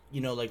like,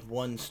 you know, like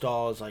one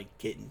stall is like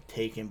getting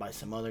taken by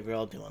some other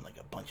girl doing like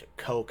a bunch of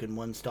coke in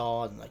one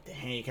stall, and like the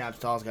handicap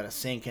stall's got a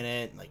sink in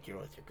it, and like you're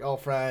with your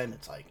girlfriend.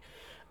 It's like,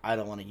 I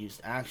don't want to use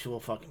the actual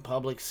fucking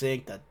public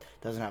sink that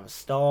doesn't have a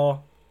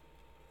stall.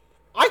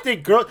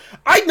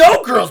 I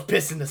know girls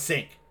piss in the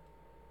sink.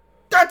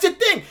 That's a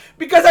thing,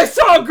 because I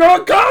saw a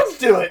girl at college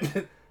do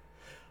it.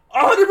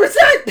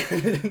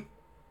 100%.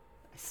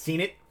 I've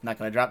seen it. I'm not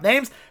gonna drop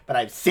names, but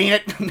I've seen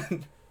it.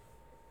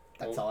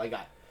 That's all I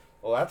got.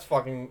 Well, that's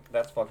fucking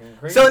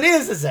crazy. So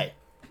needless to say,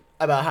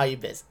 about how you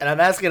piss, and I'm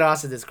asking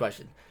Austin this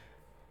question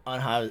on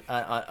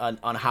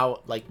how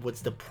like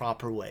what's the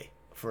proper way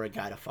for a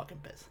guy to fucking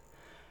piss.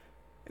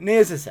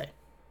 Needless to say,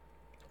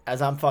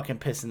 as I'm fucking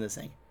pissing this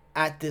thing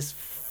at this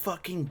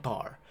fucking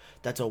bar,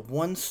 that's a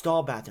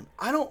 1-stall bathroom.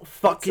 I don't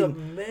fucking. It's a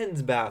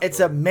men's bathroom. It's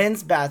a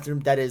men's bathroom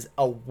that is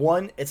a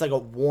one. It's like a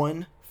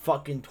one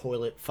fucking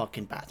toilet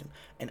fucking bathroom,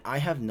 and I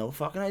have no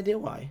fucking idea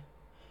why.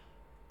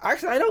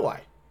 Actually, I know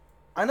why.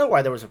 I know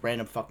why there was a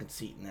random fucking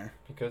seat in there.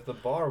 Because the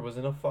bar was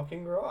in a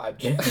fucking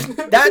garage.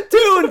 That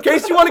too, in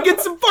case you want to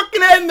get some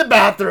fucking head in the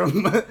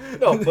bathroom.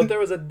 No, but there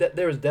was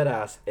dead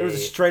ass. It was a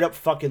straight up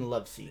fucking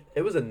love seat.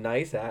 It was a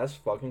nice ass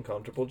fucking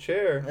comfortable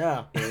chair.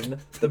 Yeah. In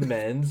the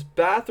men's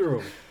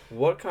bathroom.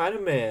 What kind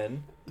of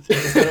man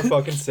is gonna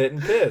fucking sit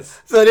and piss?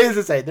 So it is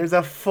to say, there's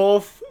a full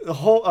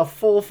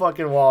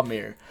fucking wall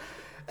mirror,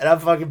 and I'm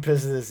fucking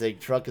pissing this thing,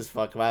 drunk as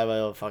fuck, mind my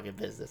own fucking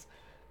business.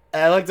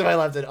 And I look to my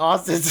left, and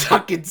Austin's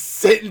fucking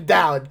sitting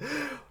down,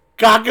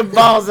 cocking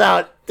balls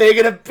out,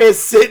 taking a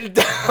piss, sitting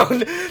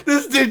down.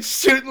 This dude's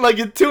shooting like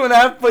a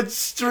 2.5 foot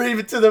stream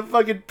into the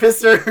fucking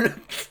pisser.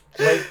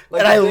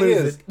 Like and I the thing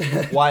lose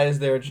is, why is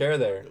there a chair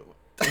there?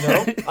 You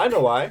know? I know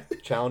why.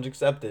 Challenge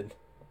accepted.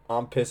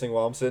 I'm pissing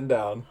while I'm sitting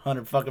down.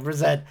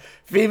 100%.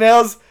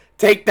 Females,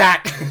 take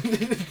that.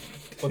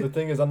 But the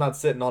thing is, I'm not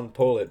sitting on the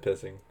toilet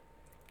pissing.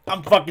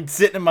 I'm fucking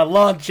sitting in my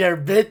lawn chair,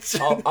 bitch.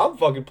 I'm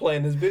fucking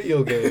playing this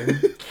video game.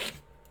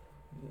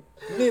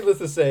 Needless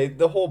to say,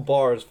 the whole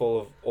bar is full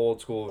of old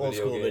school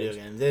video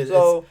games.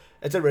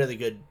 It's a really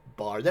good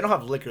bar. They don't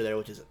have liquor there,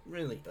 which is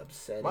really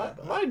upsetting.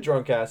 My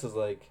drunk ass is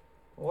like,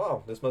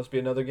 wow, this must be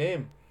another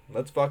game.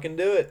 Let's fucking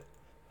do it.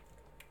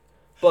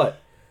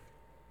 But,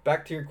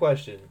 back to your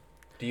question.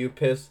 Do you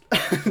piss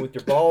with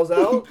your balls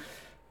out?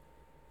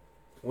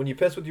 When you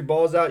piss with your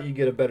balls out, you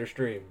get a better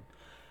stream.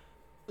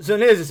 So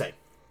needless to say,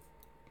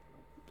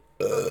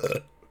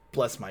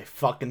 bless my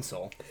fucking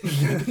soul.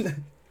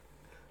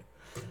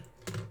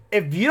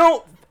 If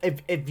you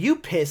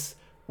piss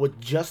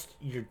with just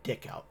your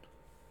dick out,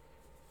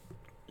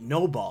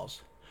 no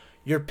balls,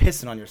 you're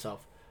pissing on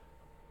yourself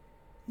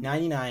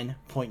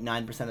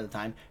 99.9% of the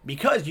time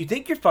because you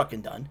think you're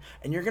fucking done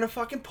and you're gonna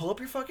fucking pull up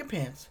your fucking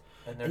pants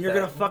and you're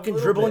gonna fucking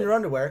dribble in your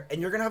underwear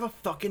and you're gonna have a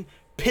fucking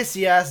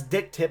pissy ass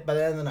dick tip by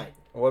the end of the night.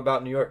 What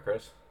about New York,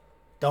 Chris?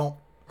 Don't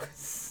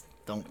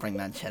bring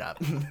that shit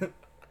up.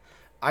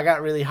 I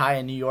got really high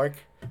in New York.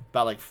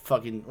 About like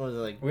fucking what was it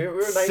like? We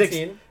were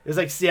 19. It was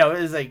like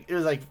it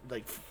was like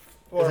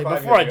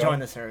before I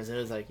joined the service. It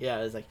was like it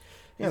was like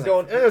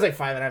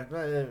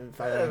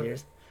 5.5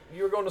 years.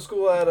 You were going to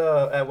school at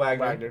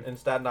Wagner in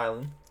Staten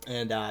Island.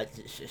 And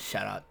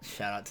shout out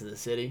to the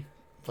city.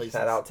 Places.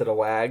 Shout out to the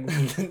WAG.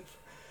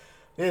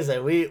 It was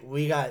like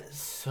we got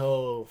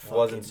so fucking,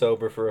 wasn't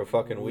sober for a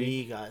fucking week.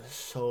 We got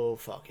so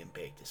fucking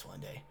baked this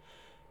one day,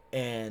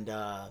 and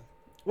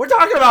we're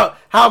talking about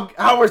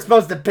how we're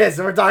supposed to piss,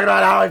 and we're talking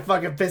about how I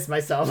fucking pissed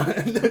myself.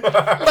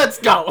 Let's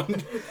go.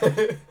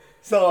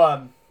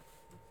 So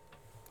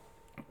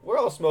we're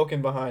all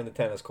smoking behind the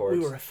tennis courts.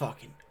 We were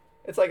fucking.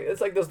 It's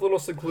like this little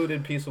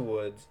secluded piece of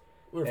woods.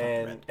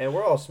 And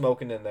we're all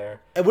smoking in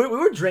there. And we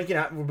were drinking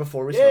out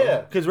before we smoked.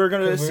 Yeah. Because we were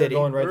going to the city.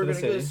 Going right we were to the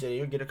going to city. go to the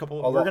city. Get a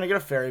couple. We're going to get a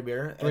fairy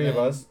beer. Three of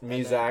us,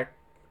 me, Zach,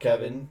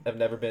 Kevin, have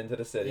never been to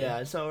the city.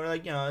 Yeah, so we're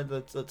like,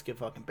 let's get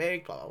fucking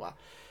baked, blah, blah, blah.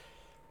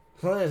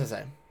 So what did I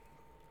say?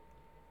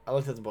 I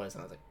looked at the boys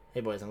and I was like,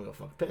 hey boys, I'm going to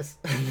go fucking piss.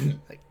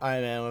 Like,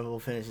 alright man, we'll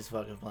finish this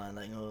fucking plan.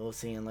 Like, we'll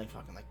see in like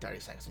fucking like 30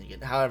 seconds when you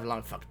get however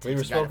long fucking takes. We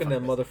were smoking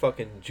them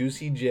motherfucking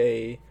Juicy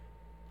J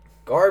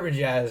garbage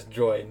ass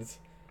joints.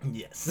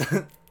 Yes.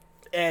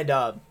 And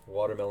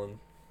watermelon.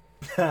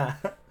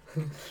 Shout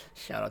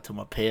out to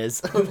my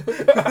peers.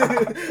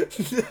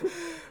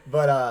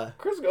 But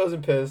Chris goes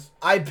and piss.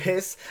 I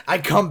piss. I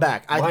come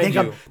back.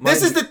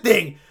 This is the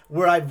thing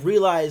where I've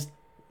realized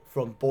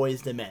from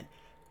boys to men.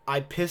 I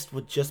pissed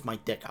with just my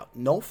dick out.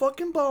 No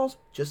fucking balls,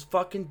 just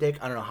fucking dick.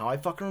 I don't know how I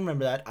fucking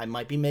remember that. I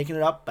might be making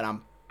it up, but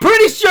I'm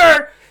pretty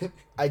sure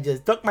I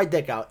just took my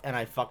dick out and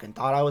I fucking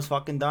thought I was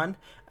fucking done.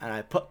 And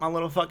I put my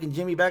little fucking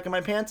Jimmy back in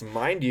my pants.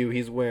 Mind you,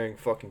 he's wearing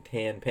fucking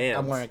tan pants.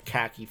 I'm wearing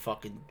khaki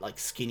fucking, like,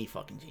 skinny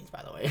fucking jeans,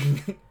 by the way.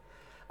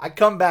 I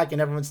come back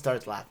and everyone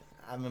starts laughing.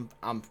 I'm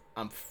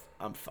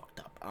fucked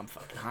up. I'm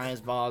fucking high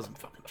as balls. I'm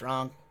fucking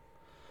drunk.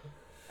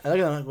 I look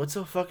at them like, what's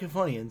so fucking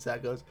funny? And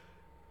Zach goes,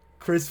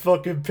 Chris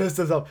fucking pissed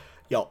himself.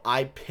 Yo,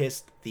 I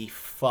pissed the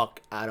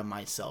fuck out of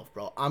myself,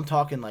 bro. I'm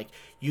talking like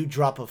you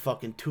drop a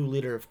fucking 2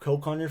 liter of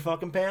Coke on your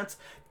fucking pants.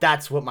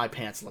 That's what my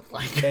pants look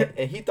like.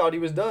 and he thought he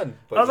was done.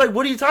 But I was like,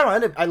 what are you talking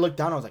about? I looked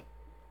down. I was like,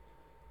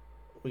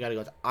 we gotta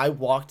go. I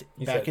walked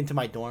back into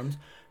my dorms.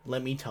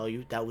 Let me tell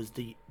you, that was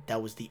the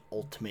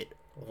ultimate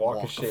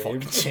walk of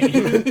shame.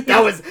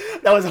 that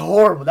was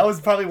horrible. That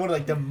was probably one of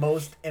like the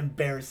most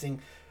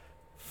embarrassing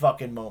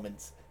fucking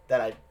moments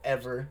that I've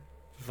ever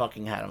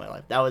fucking had in my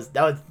life.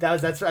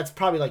 That's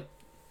probably like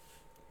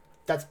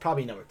That's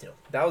probably number 2.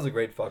 That was a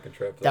great fucking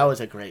trip. That was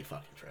a great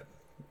fucking trip.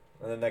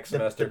 And the next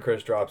semester,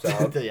 Chris drops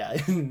out. Yeah,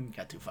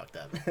 got too fucked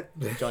up.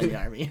 Join the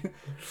army.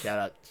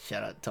 Shout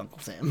out to Uncle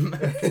Sam.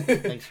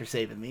 Thanks for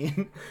saving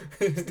me.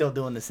 Still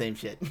doing the same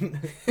shit,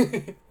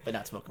 but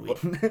not smoking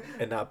weed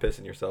And not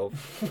pissing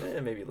yourself.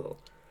 Maybe a little.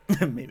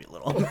 Maybe a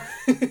little.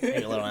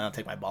 Maybe a little. And I'll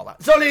take my ball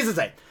out. So needless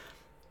to say,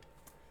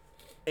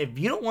 if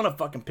you don't want to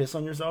fucking piss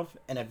on yourself,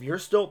 and if you're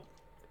still,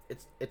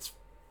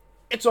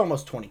 it's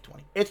almost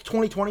 2020. It's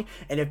 2020,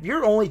 and if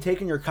you're only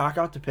taking your cock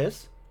out to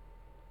piss,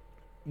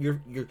 you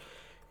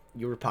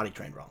were potty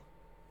trained wrong.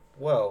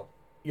 Well,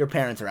 Your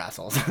parents are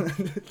assholes.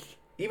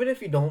 even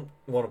if you don't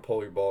want to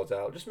pull your balls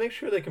out, just make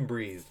sure they can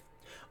breathe.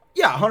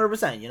 Yeah,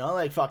 100%. You know,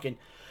 like fucking.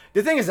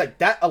 The thing is, like,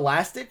 that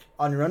elastic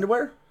on your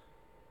underwear,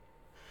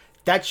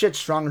 that shit's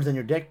stronger than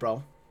your dick,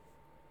 bro.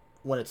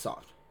 When it's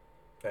soft.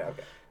 Yeah,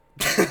 okay.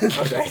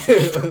 Okay.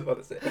 I was about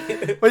to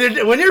say.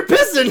 When you're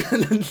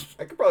pissing,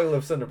 I could probably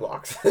lift cinder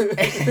blocks.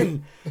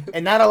 and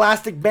that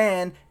elastic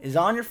band is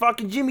on your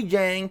fucking Jimmy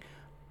Jang.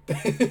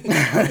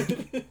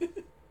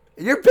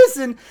 You're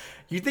pissing.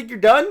 You think you're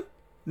done?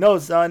 No,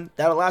 son.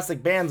 That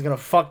elastic band's gonna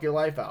fuck your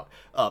life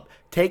up.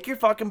 Take your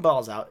fucking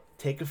balls out.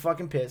 Take a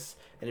fucking piss.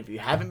 And if you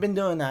haven't been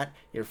doing that,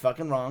 you're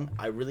fucking wrong.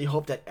 I really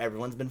hope that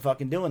everyone's been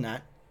fucking doing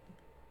that.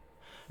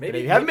 But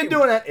if you haven't been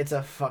doing that, it's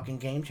a fucking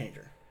game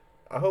changer.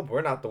 I hope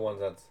we're not the ones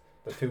that's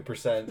the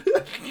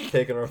 2%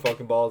 taking our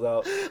fucking balls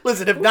out.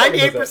 Listen, if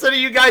 98% of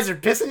you guys are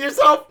pissing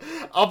yourself,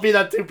 I'll be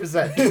that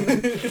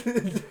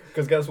 2%.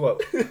 Because guess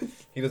what?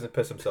 He doesn't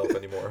piss himself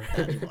anymore.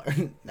 Not anymore.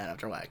 Not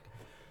after whack.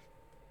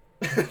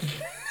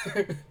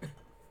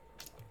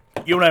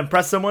 You want to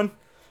impress someone?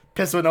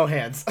 Piss with no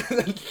hands.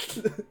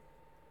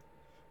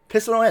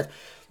 Piss with no hands.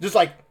 Just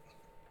like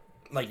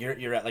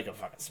you're at like a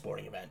fucking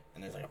sporting event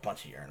and there's like a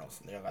bunch of urinals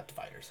and they all got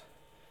dividers.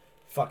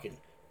 Fucking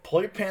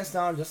pull your pants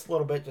down just a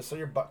little bit just so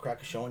your butt crack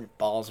is showing, your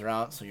balls are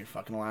out, so your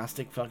fucking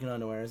elastic fucking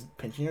underwear is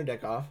pinching your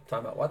dick off.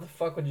 Time out. Why the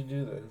fuck would you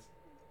do this?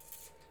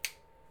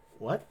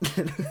 What?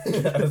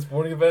 At a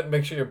sporting event,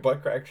 make sure your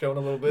butt crack's showing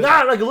a little bit.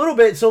 Nah, like a little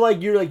bit, so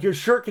like your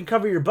shirt can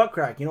cover your butt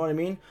crack. You know what I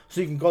mean?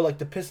 So you can go like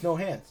the piss no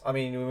hands. I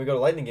mean, when we go to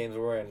Lightning games,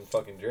 we're wearing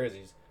fucking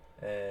jerseys.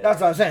 And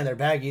That's what I'm saying. They're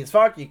baggy as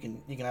fuck. You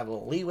can have a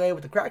little leeway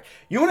with the crack.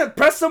 You want to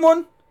impress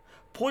someone?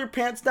 Pull your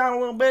pants down a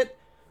little bit.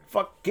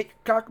 Fuck, get your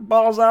cock and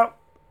balls out.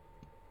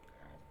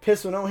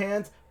 Piss with no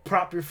hands.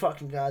 Prop your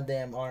fucking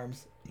goddamn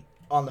arms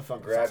on the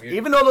fucking.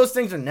 Even though those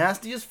things are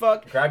nasty as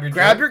fuck. Grab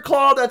your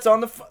claw that's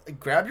on the.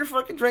 Grab your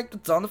fucking drink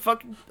that's on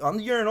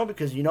the urinal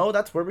because you know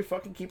that's where we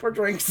fucking keep our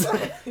drinks.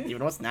 Even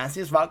though it's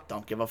nasty as fuck,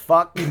 don't give a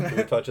fuck.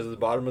 Who touches the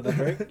bottom of the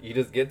drink? You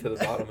just get to the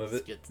bottom of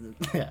it.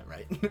 Yeah,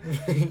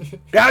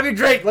 right. Grab your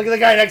drink. Look at the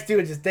guy next to you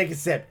and just take a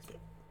sip.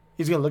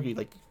 He's gonna look at you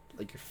like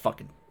you're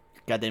fucking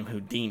goddamn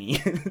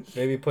Houdini.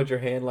 Maybe put your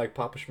hand like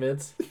Papa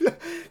Schmitz.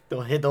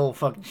 Don't hit the old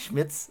fucking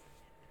Schmitz.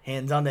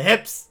 Hands on the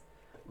hips.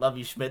 Love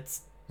you,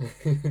 Schmitz.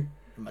 You're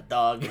my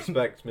dog.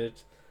 Respect,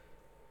 Schmitz.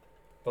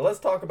 But let's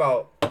talk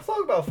about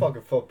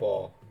fucking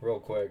football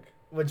real quick.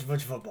 Which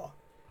football?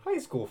 High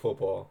school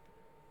football.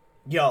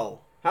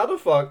 Yo. How the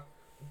fuck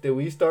did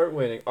we start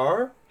winning?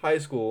 Our high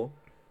school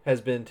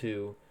has been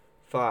to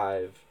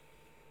five.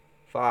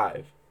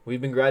 We've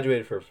been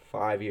graduated for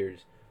 5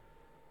 years.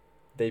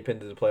 They've been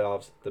to the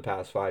playoffs the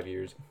past 5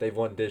 years. They've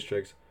won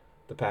districts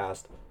the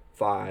past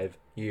 5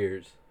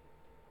 years.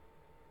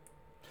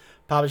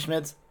 Papa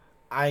Schmitz,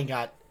 I ain't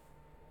got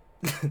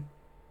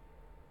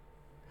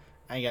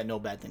no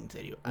bad thing to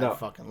say to you. No. I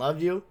fucking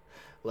love you.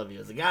 Love you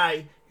as a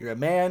guy. You're a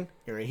man.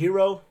 You're a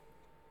hero.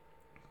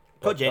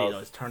 Coach JD, though,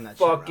 is turn that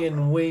shit around, fucking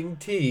bro. wing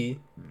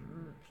T.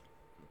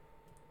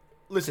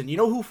 Listen, you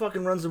know who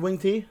fucking runs the wing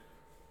T?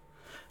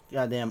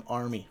 Goddamn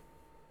Army.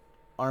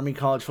 Army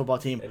college football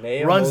team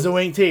runs the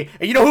wing T.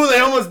 And you know who they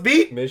almost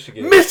beat?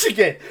 Michigan.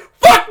 Michigan!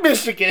 Fuck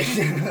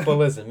Michigan! But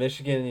listen,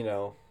 Michigan,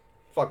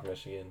 fuck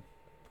Michigan.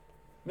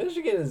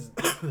 Michigan is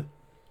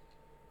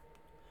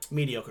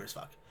mediocre as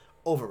fuck.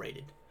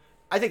 Overrated.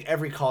 I think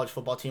every college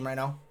football team right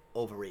now,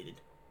 overrated.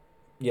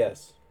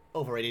 yes.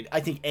 Overrated. I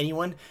think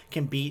anyone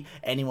can beat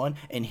anyone,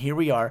 and here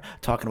we are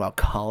talking about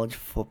college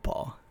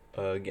football.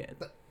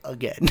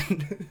 Again.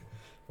 You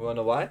wanna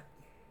know why?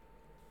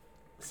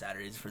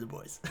 Saturdays for the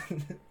boys.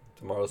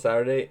 Tomorrow's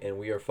Saturday, and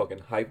we are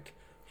fucking hyped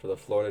for the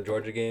Florida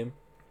Georgia game.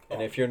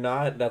 And if you're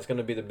not, that's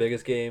gonna be the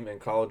biggest game in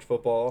college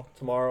football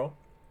tomorrow.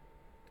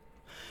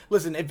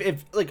 Listen,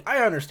 if like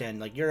I understand,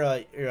 like you're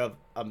a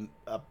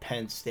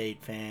Penn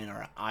State fan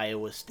or an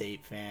Iowa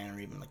State fan or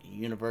even like a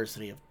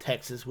University of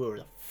Texas, whoever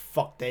the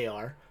fuck they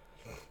are.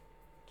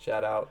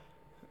 Shout out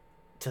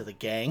to the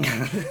gang.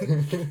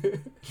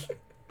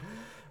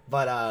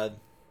 But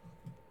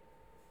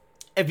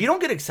if you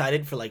don't get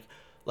excited for like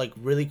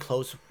really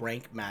close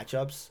rank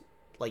matchups,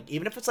 like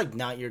even if it's like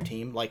not your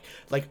team, like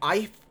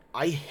I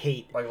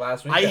hate like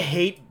last week. I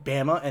hate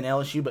Bama and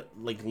LSU, but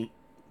like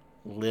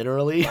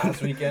literally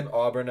last weekend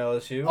Auburn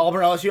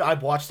LSU. I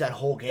watched that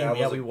whole game.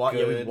 We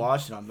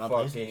watched it on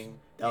fucking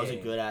That was a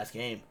good ass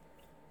game.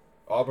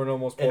 Auburn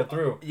almost pulled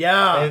through.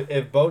 Yeah.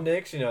 If Bo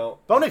Nix, Bo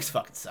Nix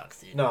fucking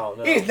sucks, dude. no,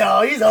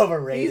 He's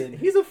overrated.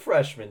 he's a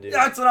freshman, dude.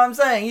 That's what I'm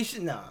saying. He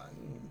should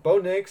Bo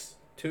Nix,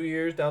 2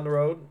 years down the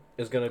road,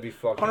 is gonna be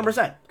fucking 100%.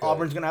 good.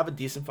 Auburn's gonna have a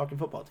decent fucking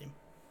football team.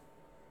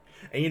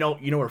 And you know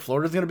where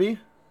Florida's gonna be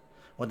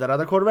with that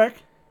other quarterback?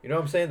 You know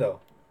what I'm saying though?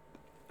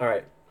 All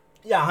right.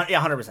 Yeah,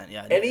 100%.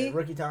 Yeah, Any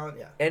rookie talent.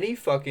 Yeah. Any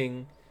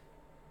fucking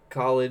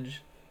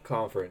college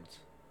conference,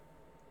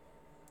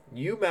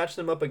 you match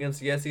them up against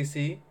the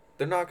SEC,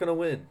 they're not gonna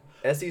win.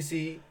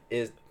 SEC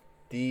is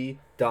the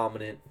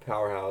dominant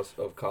powerhouse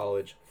of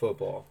college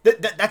football.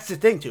 That's the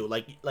thing too.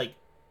 Like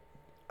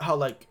how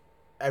like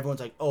everyone's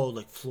like, oh,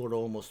 like Florida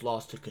almost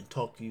lost to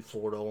Kentucky.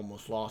 Florida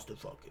almost lost to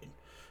fucking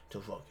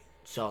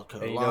South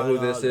Carolina. And you know who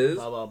this is?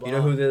 Blah, blah, blah. You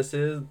know who this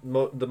is?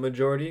 The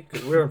majority,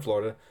 because we're in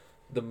Florida,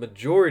 the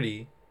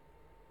majority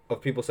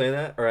of people saying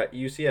that are at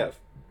UCF.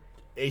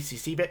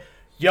 ACC bit.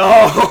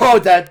 Yo,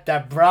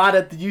 that broad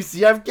at the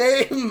UCF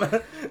game.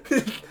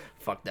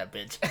 Fuck that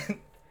bitch.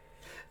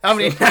 How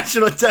many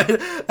national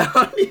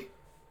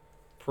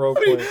Pro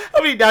point.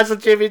 how many national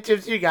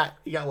championships you got?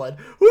 You got one.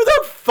 Who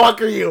the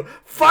fuck are you?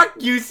 Fuck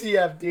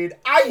UCF, dude.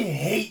 I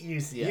hate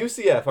UCF.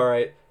 UCF, all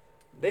right.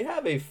 They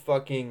have a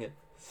fucking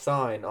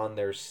sign on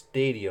their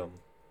stadium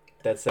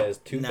that says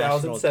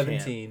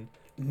 2017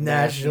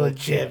 National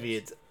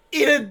champions.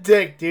 Eat a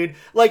dick, dude.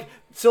 Like,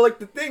 so, like,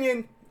 the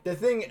thing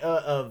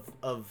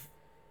of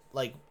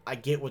like, I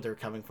get where they're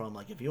coming from.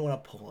 Like, if you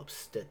want to pull up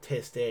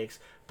statistics,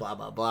 blah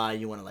blah blah,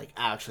 you want to like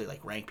actually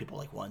like rank people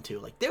like 1, 2.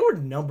 Like, they were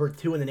number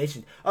 2 in the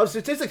nation of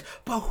statistics.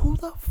 But who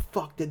the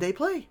fuck did they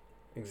play?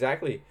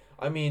 Exactly.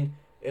 I mean,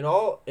 in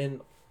all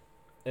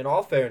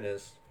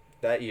fairness,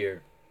 that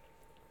year,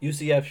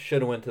 UCF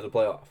should have went to the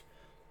playoff.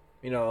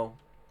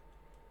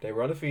 They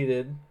were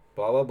undefeated.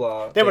 Blah blah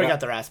blah. They would have got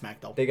their ass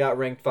smacked though. They got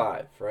ranked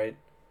 5, right?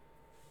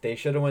 They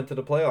should have went to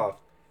the playoff,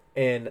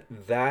 and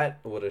that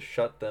would have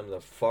shut them the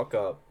fuck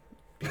up,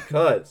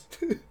 because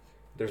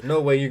there's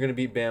no way you're gonna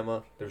beat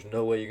Bama. There's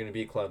no way you're gonna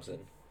beat Clemson.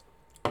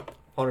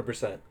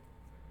 100%.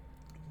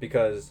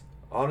 Because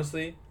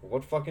honestly,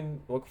 what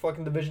fucking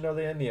division are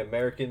they in? The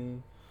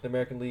American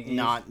League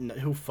East?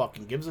 Who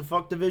fucking gives a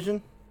fuck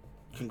division?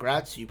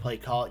 Congrats, you play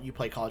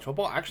college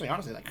football. Actually,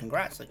 honestly, like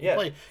congrats. Like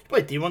Yeah. you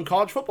play D1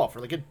 college football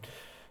for like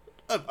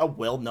a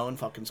well-known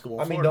fucking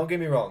school. I mean, don't get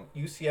me wrong.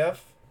 UCF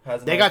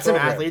has. They got some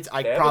program. athletes.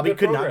 I They have a probably good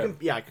could program.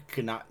 not. I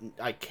could not.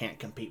 I can't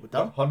compete with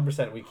them.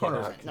 100%. We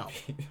cannot.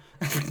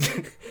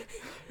 100%,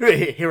 no.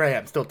 Here I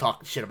am, still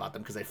talking shit about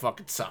them because they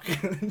fucking suck.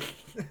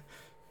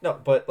 No,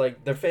 but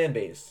like their fan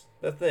base.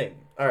 The thing.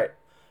 All right.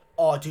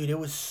 Oh, dude, it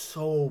was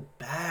so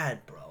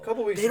bad, bro.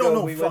 Couple weeks they ago, don't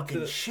know we went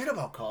fucking to shit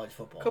about college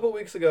football. A couple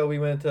weeks ago, we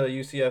went to a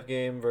UCF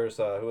game versus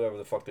whoever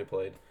the fuck they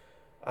played.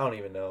 I don't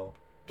even know.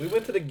 We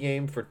went to the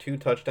game for 2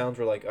 touchdowns.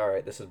 We're like, all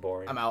right, this is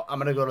boring. I'm out. I'm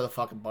gonna go to the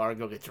fucking bar and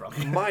go get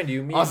drunk. Mind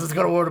you, Austin's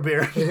gonna order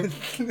beer.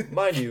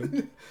 mind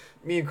you,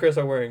 me and Chris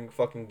are wearing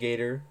fucking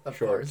Gator Of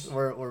shorts.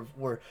 course,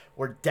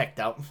 we're decked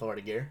out in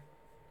Florida gear.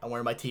 I'm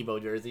wearing my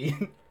Tebow jersey.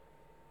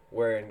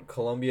 Wearing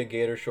Columbia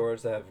Gator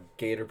shorts that have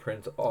Gator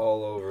prints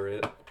all over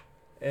it.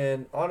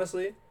 And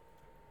honestly,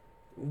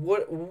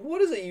 what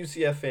is a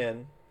UCF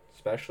fan,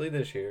 especially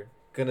this year,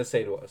 gonna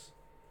say to us?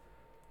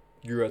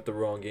 You're at the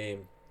wrong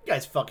game. You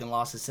guys fucking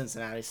lost to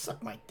Cincinnati.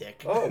 Suck my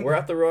dick. Oh, we're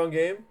at the wrong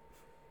game?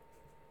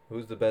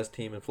 Who's the best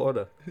team in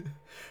Florida?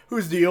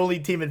 Who's the only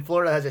team in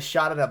Florida that has a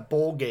shot at a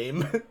bowl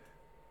game?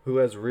 Who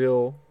has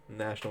real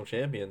national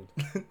champions?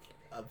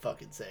 I'm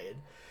fucking saying.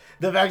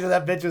 The fact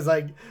that bitch was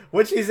like,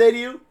 what'd she say to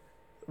you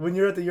when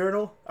you're at the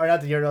urinal? Or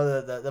not the urinal,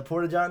 the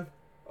porta-john?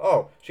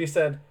 Oh, she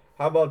said,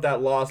 how about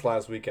that loss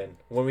last weekend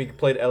when we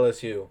played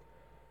LSU?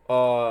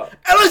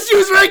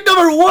 LSU's ranked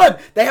number 1!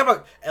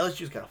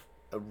 LSU's got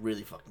a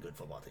really fucking good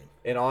football team.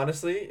 And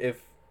honestly,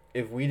 if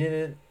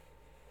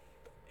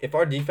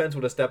our defense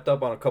would have stepped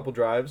up on a couple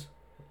drives,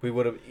 we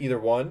would have either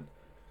won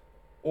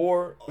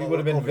or we would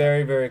have been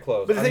very, very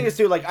close. But the thing is,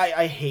 too, like,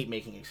 I hate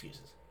making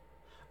excuses.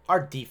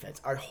 Our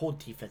whole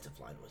defensive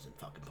line wasn't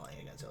fucking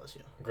playing against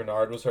LSU.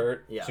 Grenard was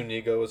hurt. Yeah.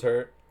 Suniga was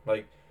hurt.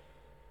 Like,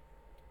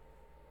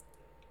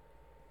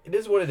 it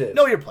is what it is.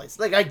 Know your place.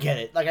 Like, I get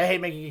it. Like, I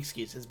hate making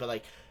excuses,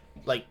 but,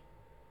 like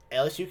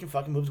LSU can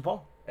fucking move the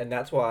ball. And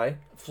that's why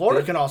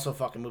Florida can also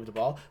fucking move the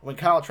ball when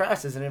Kyle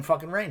Trask isn't in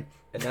fucking rain.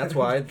 And that's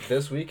why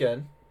this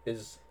weekend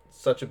is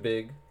such a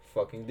big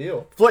fucking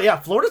deal.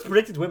 Florida's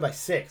predicted to win by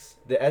 6.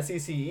 The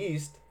SEC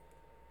East.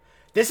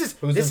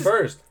 Who's in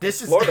first?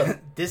 This is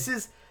Florida.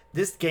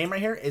 This game right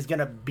here is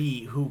gonna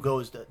be who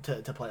goes to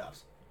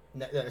playoffs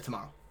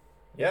tomorrow.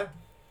 Yeah.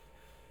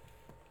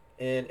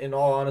 And in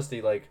all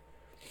honesty, like,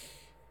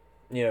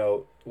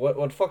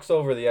 what fucks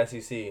over the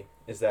SEC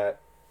is that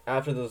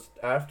after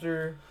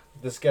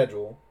the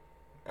schedule,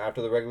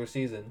 after the regular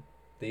season,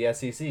 the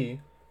SEC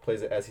plays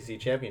the SEC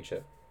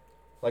championship.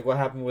 Like what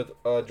happened with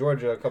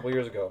Georgia a couple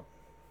years ago.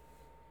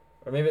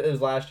 Or maybe it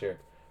was last year.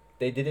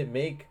 They didn't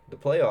make the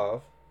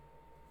playoff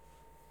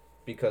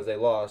because they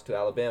lost to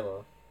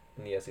Alabama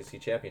in the SEC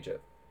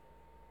championship.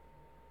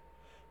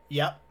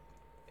 Yep.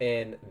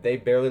 And they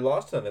barely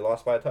lost to them. They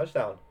lost by a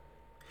touchdown.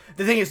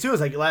 The thing is too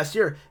is like last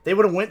year they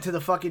would have went to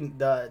the fucking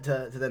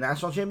to the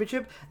national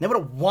championship. And they would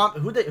have won.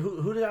 Who did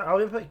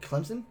Alabama play?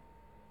 Clemson.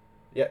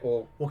 Yeah,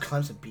 well,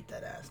 Clemson beat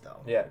that ass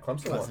though. yeah,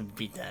 Clemson won. Clemson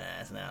beat that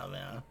ass in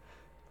Alabama.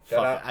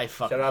 Shout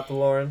out to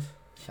Lawrence.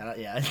 Shout out,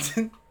 yeah.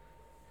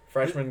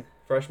 Freshman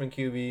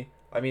QB.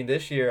 I mean,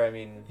 this year,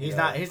 He's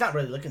not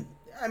really looking.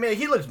 I mean,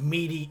 he looks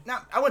meaty.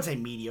 I wouldn't say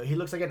mediocre. He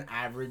looks like an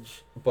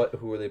average. But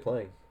who are they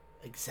playing?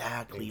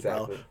 Exactly,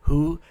 bro.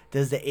 Who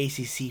does the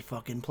ACC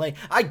fucking play?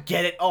 I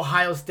get it.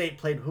 Ohio State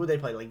played. Who they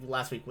played like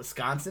last week?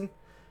 Wisconsin.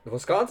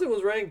 Wisconsin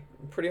was ranked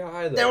pretty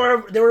high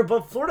though. They were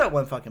above Florida at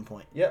one fucking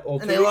point. Yeah, well,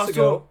 And 2 they weeks lost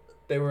ago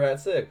they were at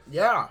 6.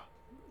 Yeah.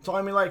 So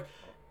I mean, like,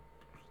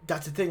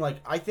 that's the thing. Like,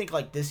 I think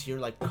like this year,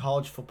 like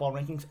college football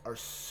rankings are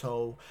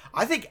so.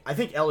 I think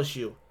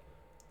LSU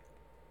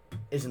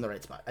is in the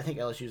right spot. I think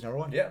LSU is number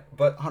 1. Yeah,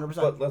 but 100%.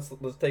 But let's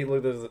take a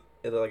look at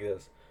it like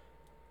this.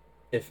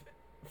 If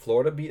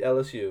Florida beat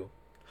LSU,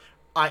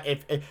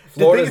 if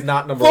Florida's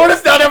not number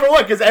Florida's not number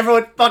 1 because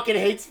everyone fucking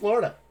hates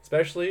Florida.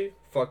 Especially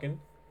fucking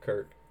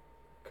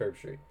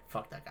Kirbstreit.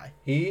 Fuck that guy.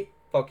 He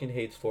fucking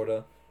hates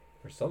Florida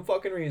for some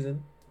fucking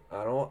reason.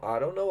 I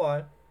don't know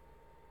why.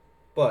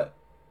 But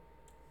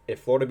if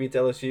Florida beats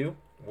LSU,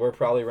 we're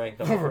probably ranked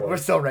number 4. We're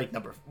still ranked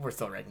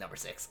number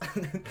 6.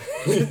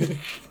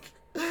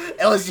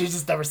 LSU's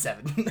just number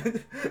 7. Maybe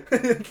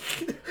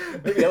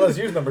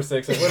LSU's number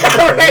 6 and we're Yeah,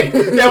 number right.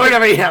 7. Yeah, we're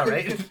number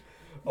right.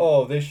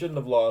 Oh, they shouldn't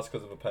have lost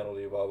because of a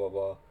penalty. Blah blah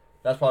blah.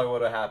 That's probably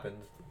what would have happened.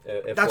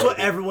 If That's Florida what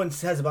beat- everyone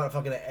says about a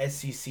fucking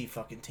SEC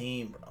fucking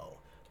team, bro.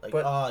 Like,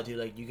 But- oh, dude,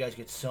 like you guys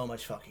get so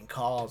much fucking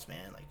calls,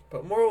 man. Like,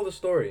 But moral of the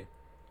story: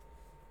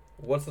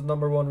 what's the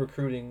number 1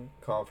 recruiting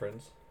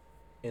conference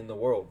in the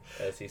world?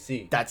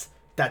 SEC. that's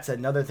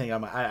another thing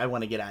I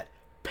want to get at.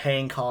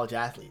 Paying college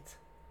athletes.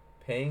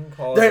 Paying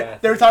college They're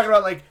athletes. talking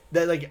about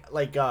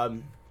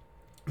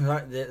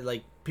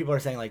like people are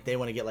saying like they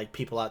want to get like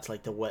people out to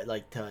like to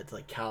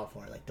like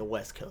California, like the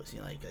West Coast, you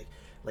know,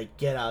 like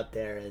get out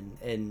there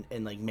and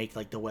like make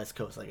like the West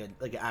Coast like an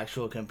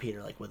actual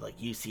competitor, like with like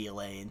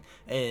UCLA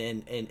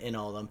and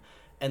all of them.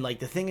 And like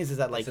the thing is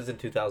that like this isn't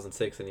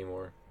 2006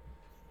 anymore.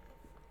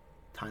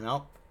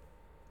 timeout.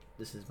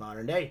 This is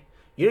modern day.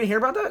 You didn't hear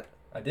about that?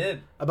 I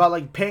did. About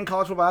like paying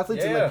college football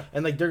athletes Yeah.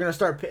 and they're gonna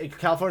start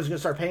California's gonna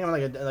start paying them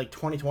like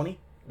 2020.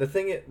 The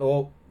thing is,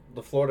 well,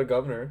 the Florida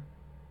governor,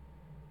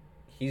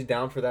 he's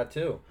down for that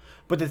too.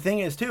 But the thing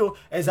is too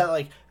is that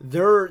like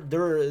their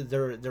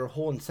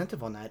whole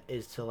incentive on that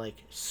is to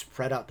like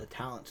spread out the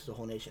talent to the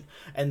whole nation.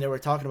 And they were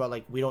talking about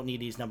like we don't need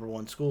these number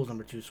 1 schools,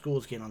 number 2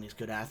 schools getting on these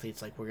good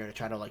athletes. Like we're gonna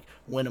try to like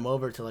win them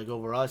over to like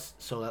over us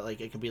so that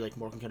like it can be like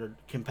more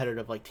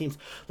competitive like teams.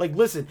 Like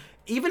listen,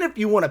 even if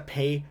you want to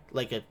pay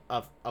like a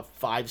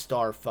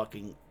 5-star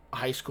fucking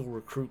high school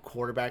recruit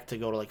quarterback to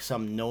go to like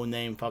some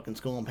no-name fucking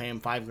school and pay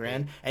him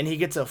 $5,000 and he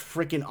gets a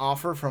freaking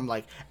offer from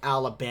like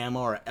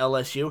Alabama or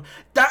LSU,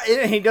 that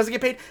and he doesn't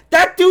get paid,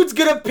 that dude's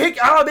gonna pick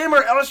Alabama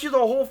or LSU the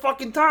whole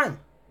fucking time.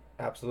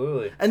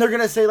 Absolutely. And they're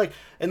gonna say like,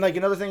 and like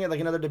another thing, like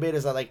another debate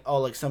is that like, oh,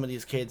 like some of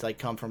these kids like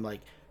come from like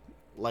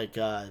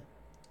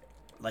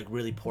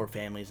really poor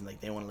families and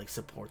like they want to like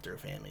support their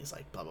families,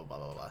 like blah blah blah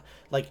blah blah.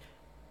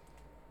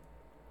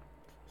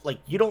 Like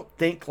you don't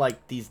think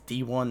like these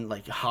D1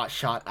 like hot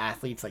shot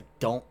athletes like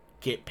don't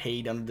get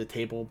paid under the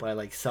table by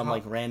like some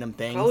like random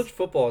things. College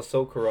football is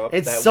so corrupt.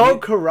 It's that so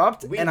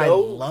corrupt, we and know, I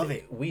love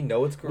it. We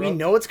know it's corrupt. We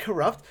know it's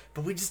corrupt,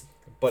 but we just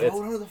But throw it's-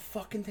 it under the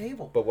fucking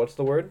table. But what's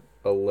the word?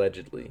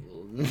 Allegedly.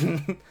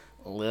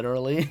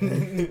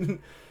 Literally.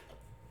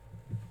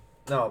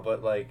 No,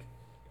 but like,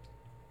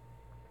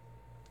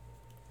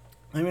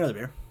 Let me another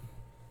beer.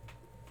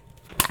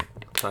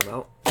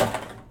 timeout.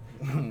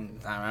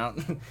 Time out.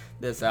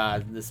 This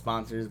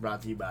sponsor is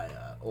brought to you by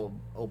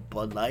old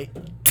Bud Light.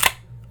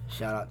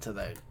 Shout out to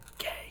the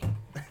gang.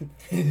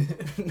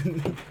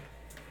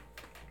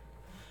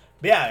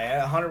 But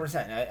yeah,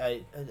 100%.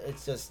 I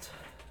it's just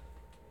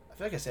I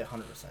feel like I say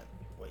 100%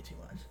 way too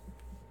much.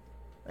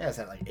 I think I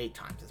said it like 8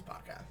 times this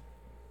podcast.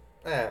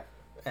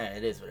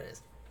 It is what it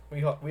is.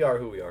 We are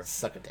who we are.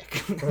 Suck a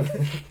dick.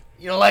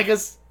 You don't like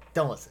us?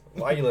 Don't listen.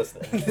 Why are you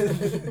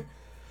listening?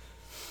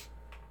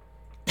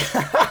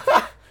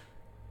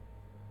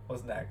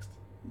 What's next?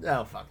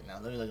 Oh, fucking no.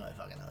 Let me look at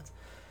my fucking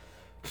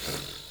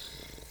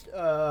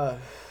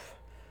notes.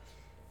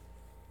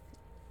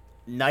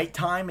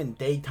 Nighttime and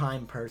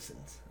daytime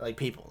persons. Like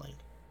people. Like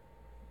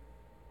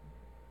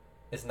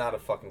It's not a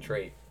fucking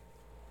trait.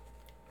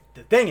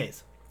 the thing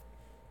is,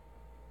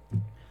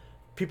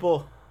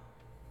 people.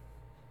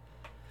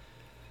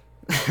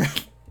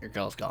 Your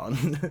girl's gone.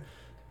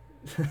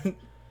 I'm gonna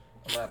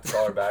have to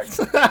call her back.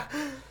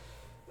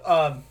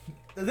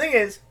 The thing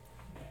is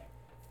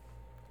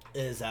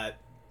that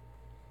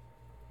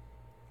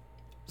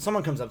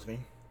someone comes up to me,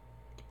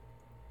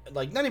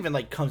 like not even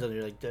like comes up to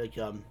me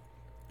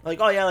like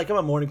oh yeah, like I'm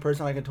a morning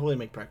person, I can totally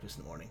make breakfast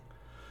in the morning.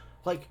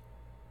 Like,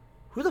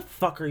 who the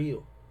fuck are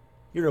you?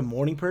 You're a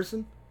morning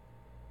person?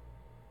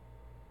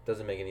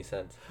 Doesn't make any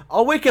sense.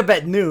 I'll wake up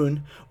at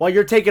noon while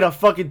you're taking a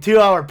fucking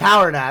 2-hour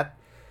power nap.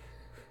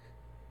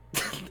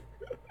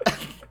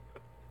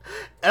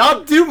 And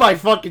I'll do my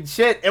fucking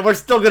shit, and we're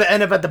still gonna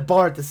end up at the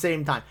bar at the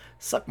same time.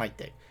 Suck my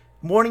dick.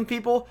 Morning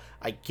people,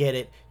 I get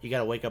it. You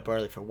gotta wake up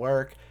early for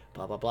work,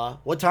 blah, blah, blah.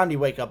 What time do you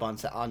wake up on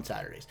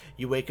Saturdays?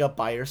 You wake up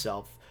by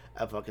yourself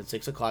at fucking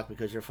 6 o'clock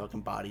because your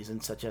fucking body's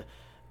in such a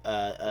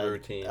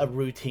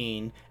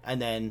routine.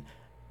 And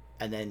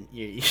then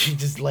you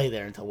just lay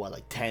there until what,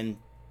 like 10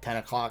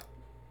 o'clock?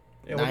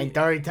 Yeah,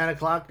 9:30, 10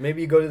 o'clock?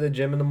 Maybe you go to the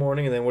gym in the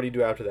morning, and then what do you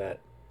do after that?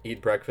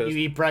 Eat breakfast? You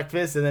eat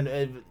breakfast, and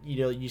then,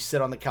 you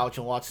sit on the couch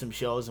and watch some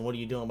shows, and what are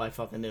you doing by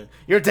fucking noon?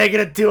 You're taking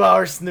a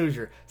 2-hour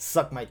snoozer.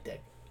 Suck my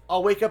dick.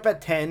 I'll wake up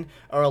at 10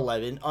 or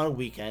 11 on a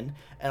weekend,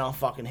 and I'll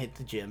fucking hit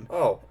the gym.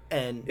 Oh.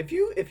 And If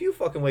you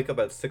fucking wake up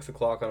at 6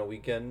 o'clock on a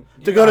weekend...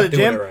 to go to the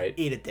doing gym, it right.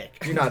 eat a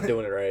dick. You're not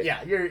doing it right.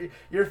 Yeah,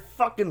 you're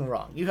fucking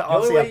wrong. You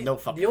honestly have no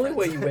fucking The only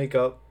way friends. you wake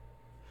up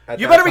at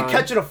You that better be time,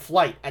 catching a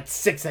flight at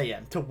 6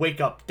 a.m. to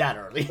wake up that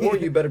early. or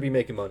you better be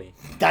making money.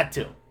 That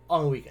too.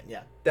 On the weekend,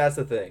 yeah. That's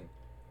the thing.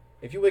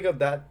 If you wake up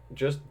that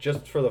just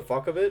for the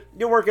fuck of it,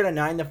 You're working a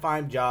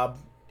 9-to-5 job,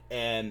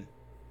 and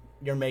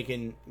you're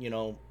making,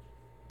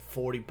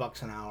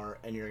 $40 an hour,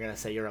 and you're going to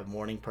say you're a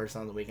morning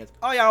person on the weekends.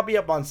 Oh, yeah, I'll be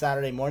up on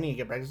Saturday morning and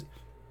get breakfast.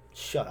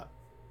 Shut up.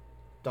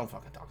 Don't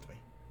fucking talk to me.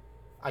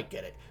 I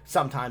get it.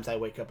 Sometimes I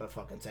wake up at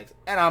fucking 6,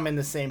 and I'm in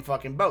the same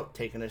fucking boat,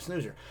 taking a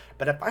snoozer.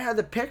 But if I had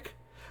to pick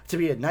to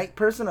be a night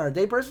person or a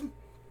day person,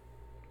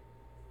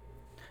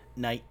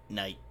 night.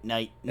 I'm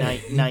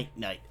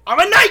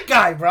a night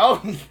guy,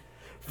 bro.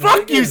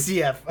 Fuck thing is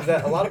UCF.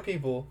 that a lot of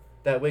people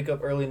that wake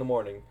up early in the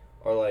morning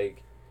are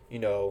like,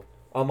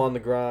 I'm on the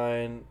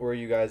grind. Where are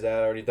you guys at?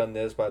 I already done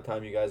this by the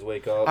time you guys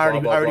wake up. I already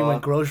blah, blah, blah.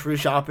 went grocery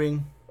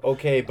shopping.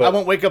 Okay, but I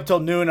won't wake up till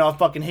noon. I'll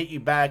fucking hit you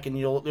back, and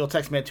you'll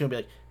text me at 2 and be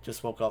like,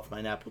 "Just woke up from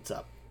my nap. What's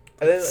up?"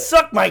 and then,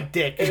 Suck my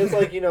dick. and it's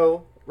like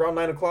around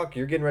 9 o'clock,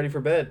 you're getting ready for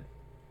bed.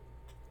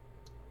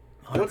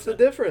 What's the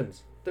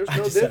difference? There's I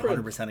no just said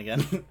difference. 100%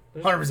 again.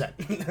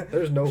 100%.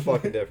 There's no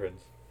fucking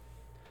difference.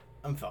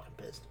 I'm fucking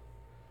pissed.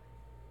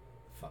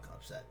 Fucking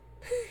upset.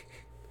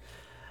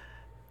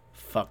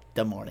 Fuck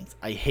the mornings.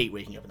 I hate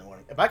waking up in the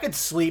morning. If I could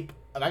sleep,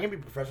 if I can be a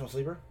professional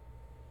sleeper,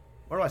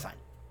 where do I sign?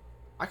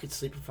 I could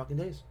sleep for fucking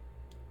days.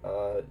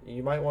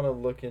 You might want to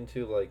look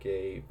into like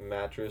a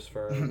mattress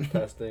firm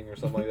testing or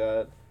something like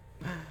that.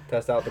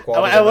 Test out the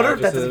quality. I of wonder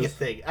if that's mattresses. a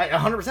thing.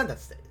 100%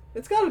 that's the thing.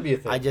 It's got to be a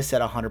thing. I just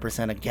said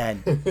 100%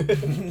 again.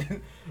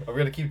 Are we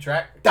gonna keep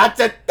track? That's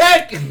a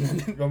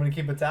thing! You want me to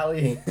keep a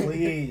tally?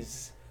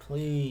 Please.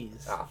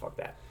 Please. Ah, fuck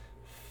that.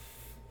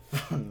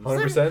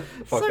 100%.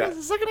 Fuck that.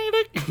 Suck an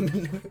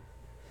dick.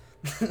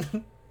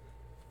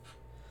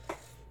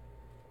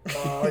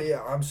 Oh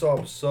yeah, I'm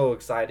so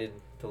excited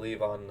to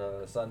leave on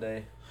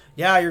Sunday.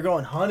 Yeah, you're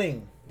going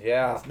hunting.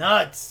 Yeah, It's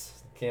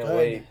nuts. can't Good.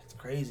 wait. It's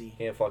crazy.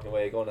 Can't fucking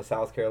wait. Going to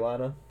South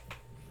Carolina.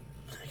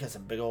 I got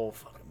some big old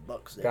fucking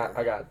bucks there.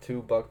 I got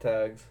 2 buck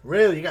tags.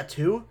 Really? You got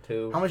 2?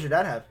 2. How much your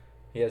dad have?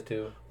 He has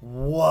 2.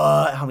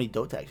 What? How many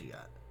doe tags you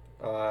got?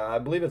 I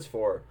believe it's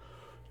 4.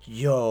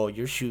 Yo,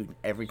 you're shooting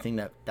everything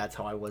that's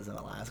how I was in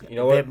Alaska. You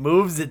know if what? it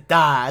moves, it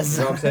dies. You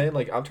know what I'm saying?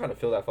 Like I'm trying to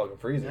feel that fucking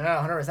freezer.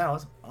 Yeah, 100%.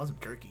 I was a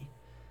jerky.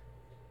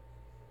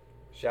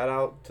 Shout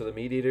out to the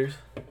meat eaters.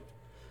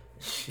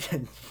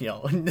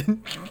 Yo.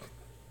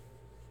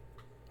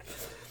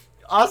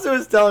 Austin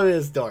was telling me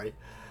a story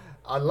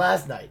on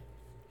last night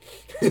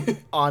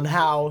on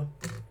how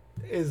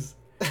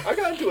I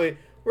got into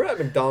we're at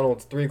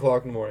McDonald's 3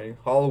 o'clock in the morning,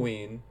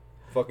 Halloween,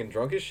 fucking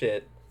drunk as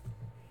shit.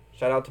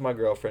 Shout out to my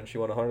girlfriend. She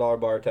won a $100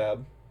 bar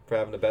tab for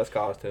having the best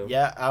costume.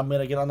 Yeah, I'm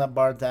gonna get on that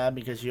bar tab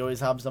because she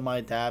always hops on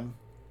my tab.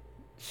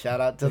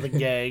 Shout out to the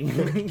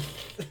gang.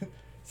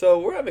 So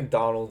we're at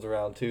McDonald's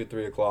around 2,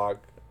 3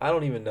 o'clock. I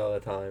don't even know the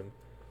time.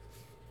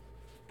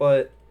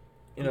 But,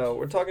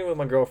 we're talking with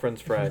my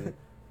girlfriend's friend.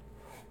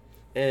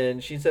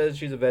 And she says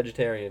she's a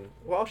vegetarian.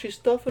 While she's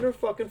stuffing her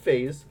fucking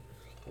face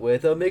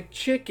with a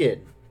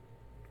McChicken.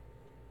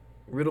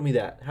 Riddle me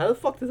that. How the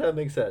fuck does that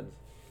make sense?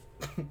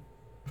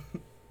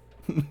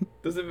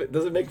 Does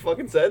it make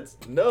fucking sense?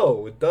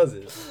 No, it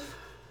doesn't.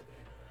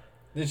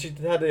 Then she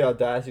had the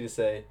audacity to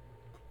say,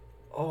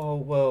 "Oh,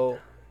 well,"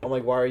 I'm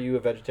like, "Why are you a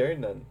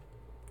vegetarian then?"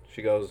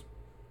 She goes,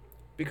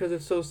 "Because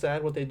it's so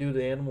sad what they do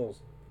to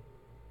animals."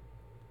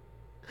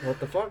 What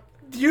the fuck?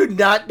 Do you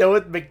not know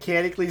what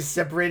mechanically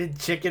separated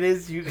chicken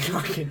is, you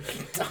fucking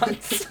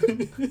dunce?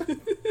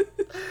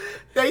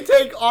 They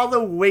take all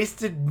the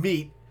wasted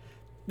meat.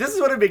 This is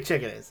what a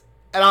McChicken is.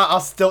 And I'll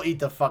still eat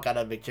the fuck out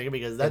of a McChicken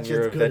because that's And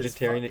you're a just good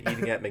vegetarian as fuck.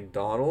 eating at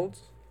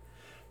McDonald's?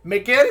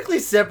 Mechanically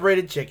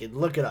separated chicken.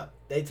 Look it up.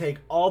 They take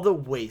all the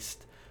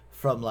waste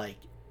from, like,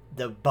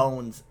 the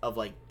bones of,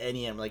 like,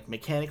 any animal. Like,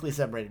 mechanically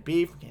separated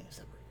beef, mechanically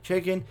separated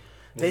chicken.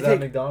 They Is that take...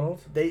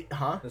 McDonald's?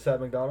 Is that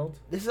McDonald's?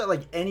 This is at,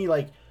 like, any,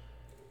 like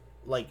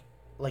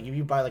if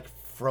you buy, like,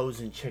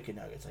 frozen chicken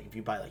nuggets. Like, if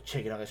you buy, like,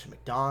 chicken nuggets from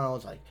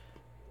McDonald's, like...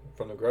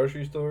 From the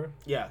grocery store?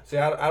 Yeah. See,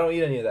 I don't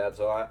eat any of that,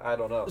 so I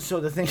don't know. So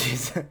the thing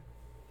is...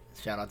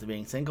 Shout out to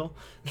being single.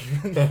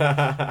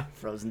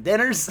 Frozen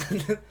dinners.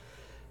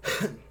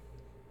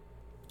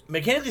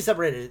 Mechanically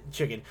separated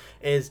chicken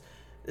is...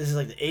 This is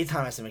like the 8th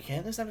time I said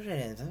mechanically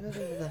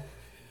separated.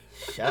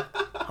 Shut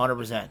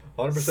 100%.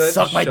 100%.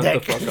 Suck my shut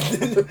dick. The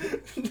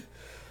fuck up.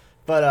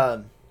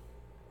 But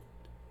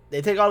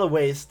they take all the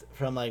waste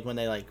from like when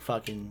they like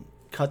fucking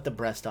cut the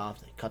breast off,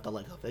 they cut the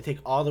legs off. They take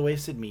all the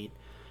wasted meat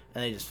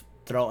and they just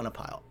throw it in a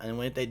pile. And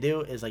what they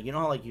do is like, you know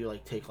how like you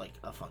like take like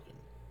a fucking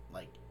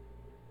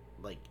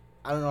like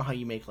I don't know how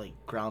you make like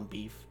ground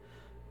beef.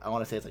 I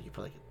want to say it's like you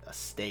put like a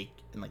steak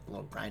in like the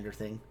little grinder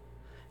thing.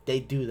 They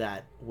do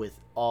that with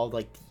all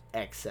like the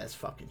excess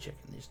fucking chicken.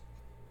 They just,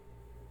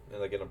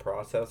 Like in a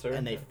processor.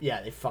 and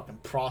they fucking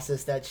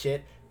process that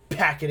shit,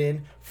 pack it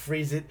in,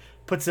 freeze it,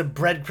 put some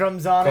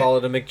breadcrumbs on call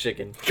it a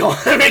McChicken. it. Call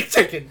it a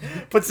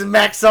McChicken. Put some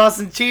mac sauce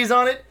and cheese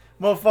on it.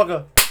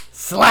 Motherfucker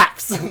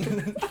slaps.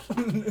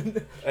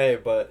 Hey,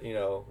 but you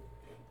know,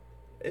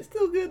 it's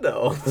still good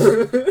though.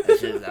 That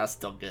shit, that's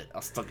still good.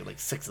 I'll still get like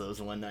 6 of those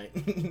in one night.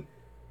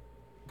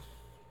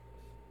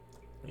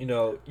 You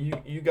know,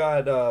 you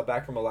got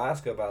back from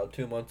Alaska about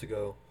 2 months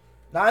ago.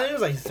 Nah, I think it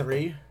was like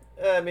 3.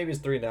 Maybe it's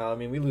 3 now. I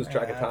mean, we lose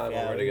track of time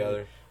when we're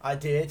together. I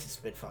did. It's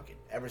just been fucking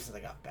ever since I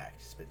got back.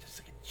 It's been just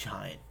like a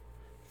giant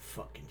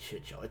fucking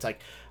shit show. It's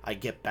like I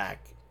get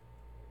back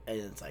and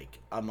it's like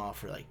I'm off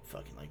for like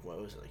fucking like what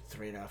was it like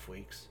 3.5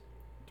 weeks.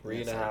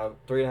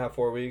 3.5,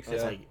 4 weeks.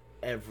 It's Yeah. like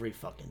every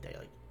fucking day.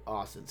 Like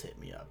Austin's hit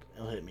me up.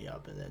 He'll hit me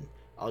up and then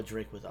I'll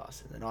drink with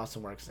Austin. Then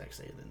Austin works the next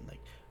day. And then like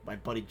my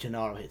buddy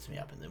Gennaro hits me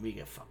up and then we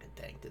get fucking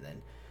tanked. And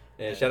then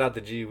And shout out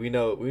to G. We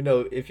know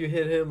if you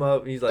hit him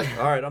up, he's like,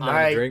 all right, I'm down all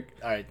right, to drink.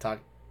 All right, talk.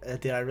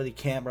 Dude, I really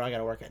can't, bro. I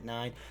gotta work at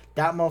 9.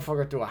 That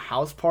motherfucker threw a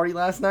house party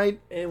last night.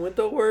 And went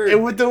to work.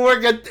 It went to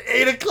work at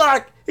 8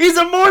 o'clock. He's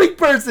a morning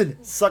person.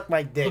 Suck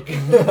my dick.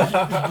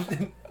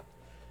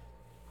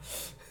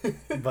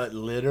 But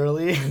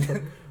literally.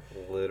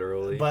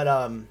 Literally. But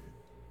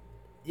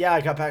yeah,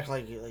 I got back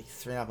like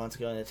 3.5 months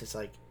ago, and it's just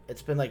like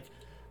it's been like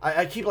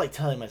I keep like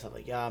telling myself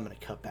like, yeah, I'm gonna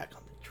cut back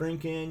on the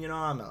drinking. You know,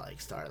 I'm gonna like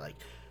start like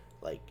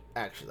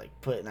actually like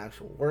putting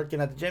actual work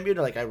in at the gym. You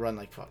know, like I run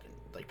like fucking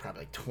like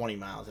probably like 20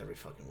 miles every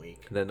fucking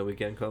week. And then the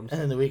weekend comes. And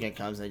then the weekend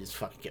comes and I just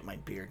fucking get my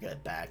beer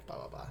gut back, blah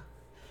blah blah.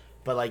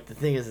 But like the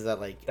thing is that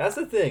like That's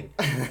the thing.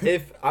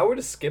 If I were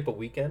to skip a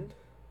weekend,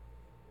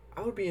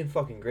 I would be in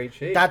fucking great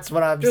shape. that's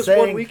what I'm just saying.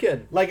 one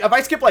weekend. Like if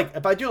I skip like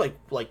if I do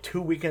like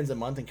 2 weekends a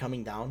month and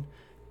coming down,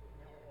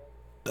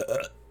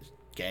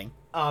 gang.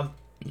 Oh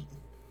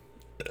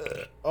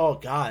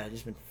god, I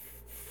just been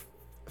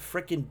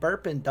freaking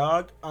burping,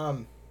 dog.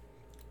 I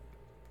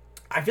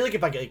feel like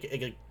if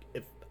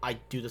I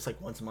do this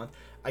like once a month,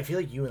 I feel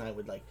like you and I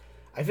would like.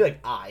 I feel like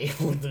I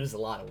would lose a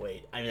lot of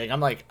weight. I mean, like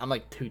I'm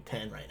like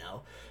 210 right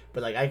now,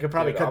 but like I could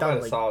probably cut I'm down at to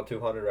a like solid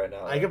 200 right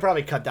now. I could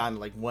probably cut down to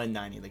like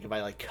 190. Like if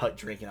I like cut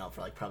drinking out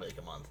for like probably like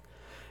a month.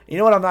 You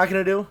know what I'm not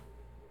gonna do?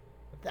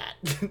 That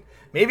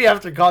maybe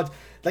after college,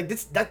 like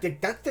this that's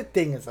the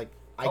thing is like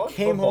I College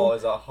came football home.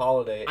 is a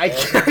holiday I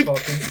every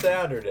fucking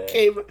Saturday.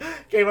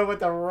 came up with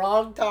the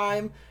wrong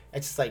time.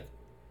 It's just like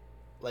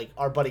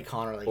our buddy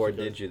Connor. Like, Or he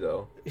goes- did you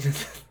though?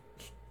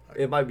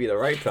 It might be the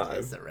right time.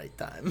 It's the right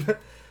time.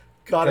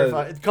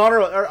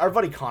 Connor, our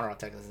buddy Connor will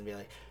text us and be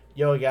like,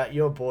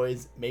 "Yo,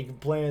 boys, making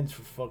plans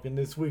for fucking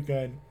this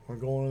weekend. We're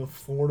going to the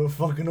Florida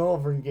fucking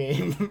Auburn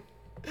game."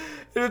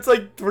 And it's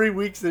like 3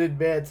 weeks in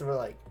advance, and we're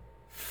like,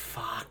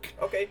 "Fuck,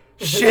 Okay.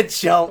 shit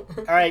show."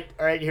 All right,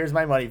 here's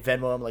my money.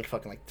 Venmo him like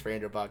fucking like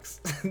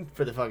 $300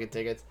 for the fucking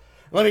tickets.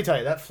 Let me tell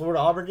you, that Florida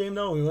Auburn game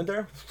though, we went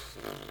there.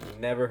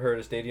 Never heard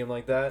a stadium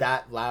like that.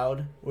 That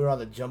loud. We were on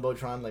the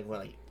jumbotron like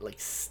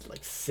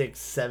 6,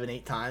 7,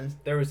 8 times.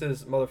 There was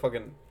this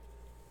motherfucking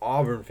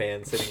Auburn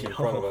fan sitting in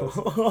front of us.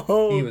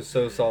 us. He was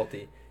so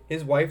salty.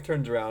 His wife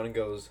turns around and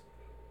goes,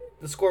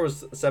 the score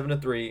was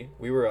 7-3.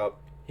 We were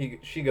up.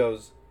 She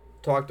goes,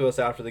 talk to us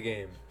after the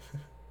game.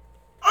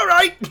 All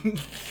right.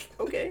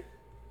 Okay.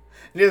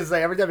 Just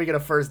like every time we get a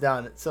first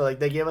down, so like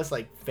they gave us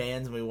like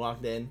fans when we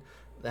walked in.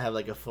 They have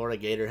like a Florida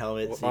Gator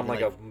helmet so you On can,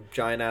 like a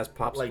giant ass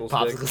popsicle like stick.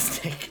 popsicle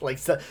stick, like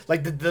so,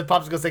 like the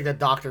popsicle stick the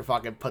doctor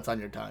fucking puts on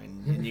your tongue,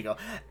 and you go,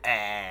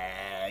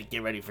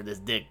 get ready for this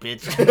dick,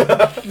 bitch.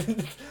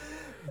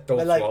 Don't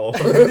And, like, fall.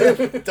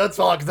 Don't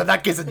swallow because I'm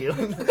not kissing you.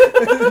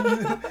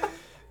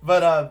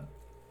 But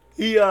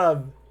he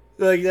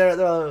like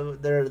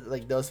they're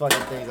like those fucking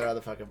things are on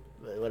the fucking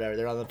whatever,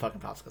 they're on the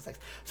fucking popsicle sticks.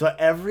 So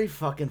every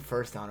fucking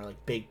first down or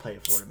like big play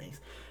Florida makes,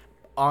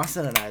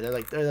 Austin and I, they're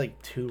like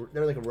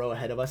a row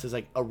ahead of us. There's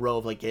like a row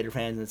of like Gator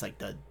fans, and it's like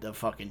the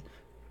fucking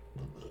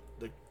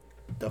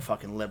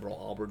liberal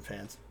Auburn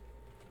fans.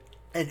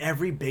 And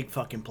every big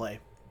fucking play,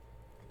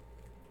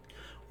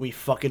 we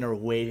fucking are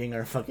waving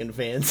our fucking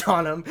fans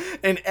on them,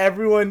 and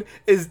everyone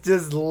is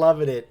just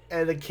loving it.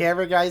 And the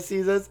camera guy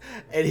sees us,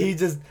 and he's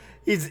just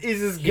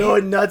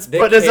going nuts,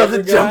 put us on the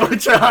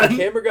Jumbotron. The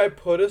camera guy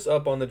put us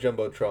up on the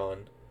Jumbotron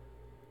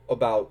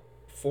about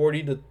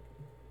 40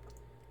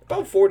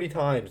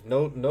 times.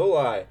 No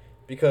lie.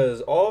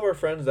 Because all of our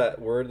friends that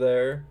were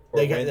there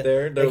or went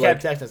there, they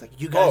kept texting us like,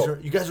 you guys are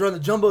on the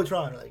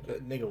Jumbotron. We're like,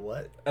 nigga,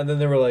 what? And then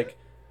they were like,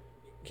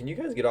 can you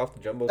guys get off the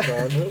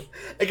Jumbotron?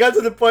 It got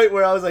to the point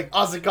where I was like,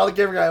 Austin, call the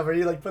camera guy over.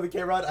 He like put the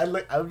camera on.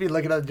 I would be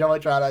looking at the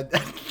Jumbotron.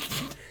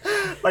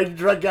 my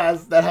drunk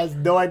ass that has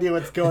no idea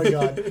what's going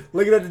on,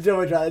 looking at the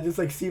Jumbotron, I just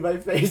like see my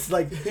face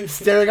like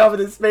staring off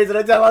into space, and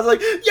I tell him, I was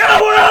like, "Yo,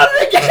 we're on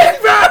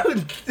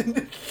the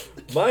game,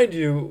 bro!" Mind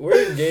you,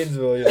 we're in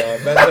Gainesville,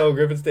 Bethel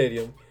Griffin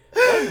Stadium.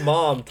 My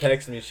mom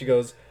texts me. She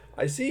goes,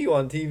 "I see you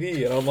on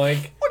TV," and I'm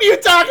like, What are you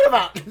talking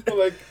about? I'm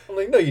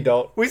like, no, you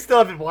don't. We still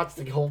haven't watched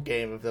the whole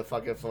game of the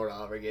fucking Florida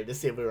Auburn game to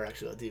see if we were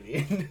actually on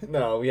TV.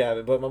 No, we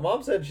haven't. But my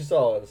mom said she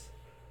saw us.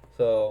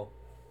 So,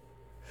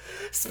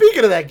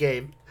 Speaking of that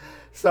game,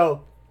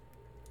 so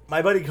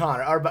my buddy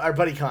Connor, our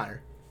buddy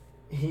Connor,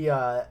 he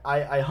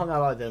I hung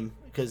out with him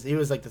because he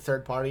was like the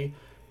third party,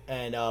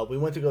 and we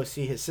went to go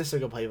see his sister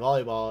go play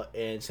volleyball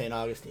in St.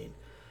 Augustine,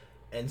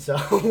 and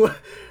so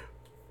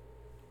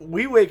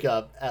we wake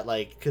up at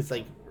because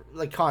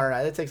Connor and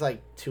I, it takes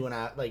like 2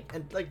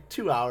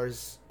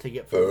 hours to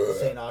get from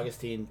St.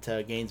 Augustine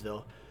to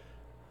Gainesville.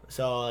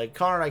 So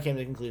Connor and I came to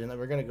the conclusion that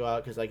we're gonna go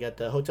out because at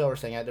the hotel we're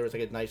staying at there was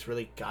like a nice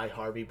really Guy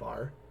Harvey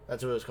bar.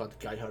 That's what it was called, the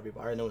Guy Harvey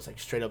bar, and it was like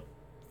straight up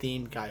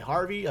themed Guy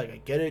Harvey. Like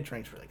I get it,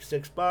 drinks for like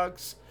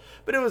 $6,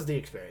 but it was the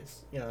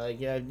experience. You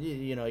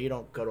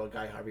don't go to a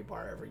Guy Harvey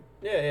bar every.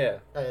 yeah.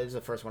 It's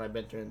the first one I've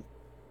been to in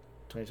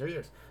 23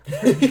 years.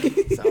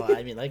 So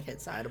I mean,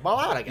 it's I had to ball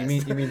out, I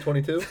guess. You mean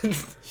 22?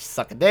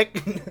 Suck a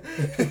dick.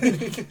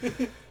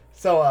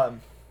 So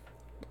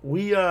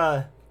we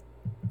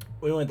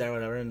went there,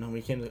 whatever, and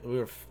we came.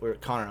 We were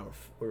Connor and I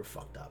were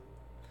fucked up.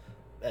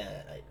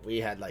 We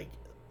had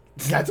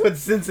that's what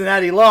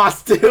Cincinnati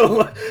lost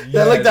to.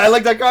 Yes. I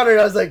looked at Connor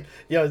and I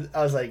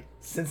was like,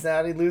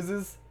 Cincinnati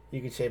loses, you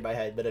can shave my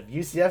head, but if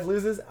UCF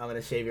loses, I'm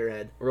gonna shave your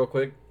head. Real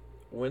quick,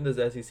 when does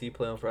SEC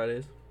play on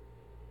Fridays?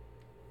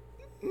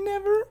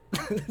 Never.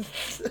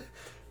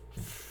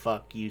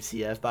 Fuck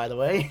UCF, by the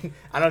way.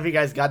 I don't know if you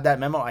guys got that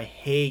memo. I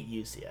hate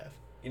UCF.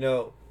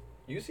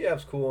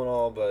 UCF's cool and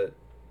all, but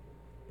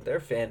their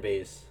fan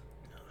base,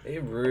 they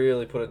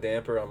really put a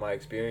damper on my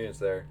experience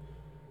there.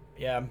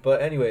 Yeah.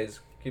 But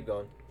anyways, keep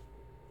going.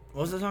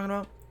 What was I talking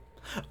about?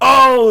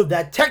 Oh,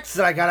 that text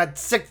that I got at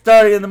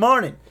 6:30 in the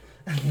morning.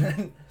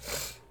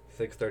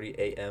 6:30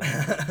 a.m.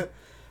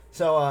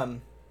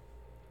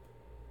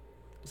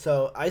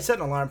 So I set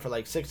an alarm for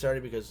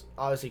 6:30 because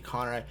obviously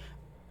Connor,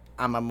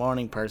 I'm a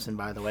morning person,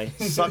 by the way.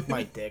 Suck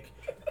my dick.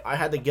 I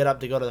had to get up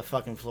to go to the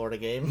fucking Florida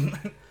game.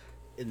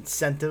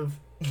 Incentive.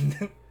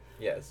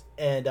 Yes.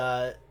 And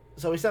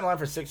so we set an alarm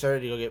for 6:30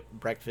 to go get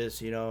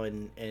breakfast,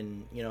 and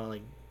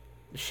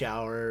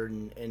shower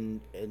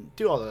and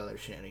do all the other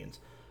shenanigans.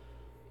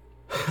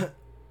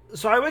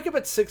 So I wake up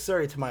at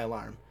 6:30 to my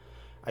alarm.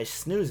 I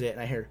snooze it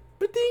and I hear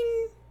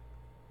ba-ding.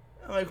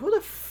 I'm like, who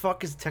the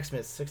fuck is texting me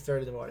at 6:30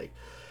 in the morning?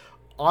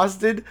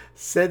 Austin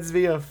sends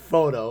me a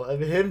photo of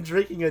him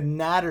drinking a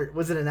Natter.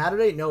 Was it a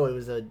Natterade? No, it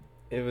was a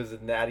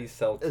Natty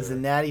Seltzer. It was a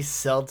Natty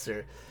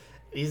Seltzer.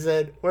 He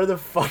said, "Where the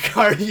fuck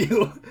are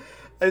you?"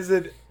 I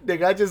said,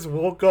 "Nick, I just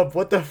woke up.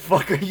 What the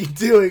fuck are you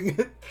doing?"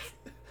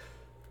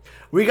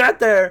 We got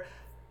there.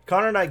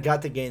 Connor and I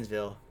got to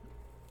Gainesville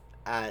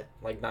at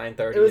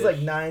 9:30. It was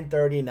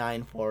 9:30,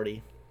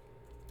 9:40.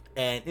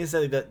 And he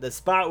said the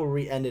spot where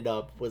we ended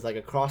up was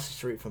across the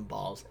street from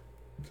Balls.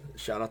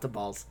 Shout out to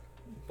Balls.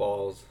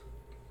 Balls.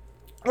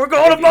 We're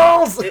going to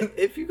Balls!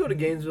 If you go to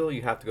Gainesville,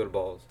 you have to go to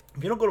Balls.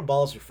 If you don't go to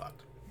Balls, you're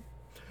fucked.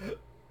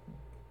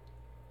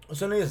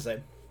 So needless to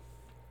say,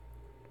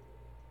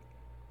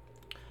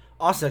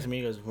 Austin texted me,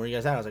 he goes, "Where are you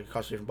guys at?" I was like,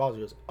 "Across the street from Balls."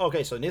 He goes,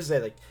 "Okay, so needless to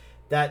say,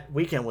 that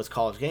weekend was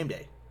College Game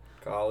Day."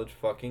 College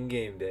fucking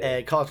game day.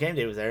 And College Game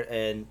Day was there,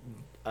 and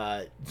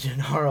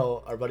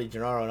Gennaro, our buddy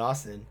Gennaro and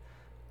Austin,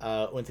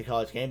 went to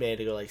College Game Day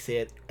to go see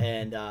it,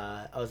 and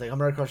I was like,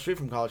 "I'm right across the street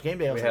from College Game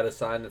Day." We had a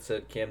sign that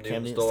said Cam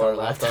Newton stole our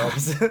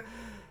laptops.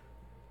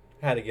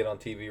 Had to get on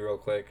TV real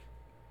quick.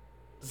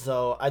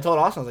 So I told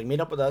Austin, I was like,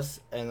 "Meet up with us,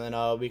 and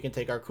then we can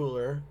take our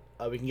cooler.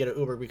 We can get an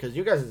Uber because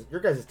your guys'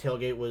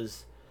 tailgate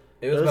was."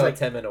 It was about a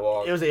 10-minute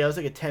walk. It was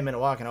like a 10-minute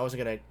walk, and I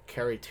wasn't gonna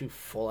carry 2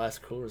 full-ass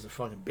coolers of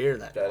fucking beer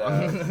that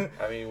long.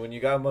 I mean, when you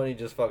got money,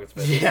 just fucking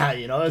spend it. Yeah,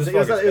 it was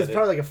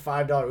probably a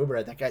 $5 Uber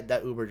ride.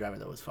 That Uber driver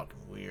that was fucking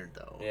weird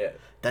though. Yeah.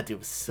 That dude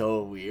was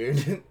so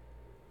weird.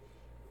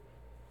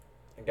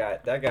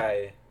 That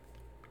guy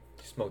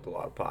smoked a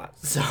lot of pot.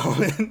 So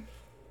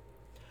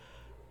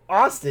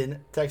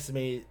Austin texted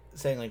me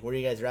saying where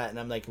you guys are at, and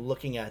I'm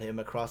looking at him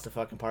across the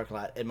fucking parking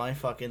lot, and my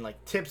fucking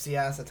tipsy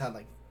ass that's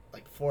had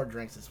 4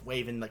 drinks is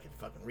waving like a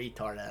fucking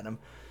retard at him,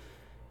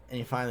 and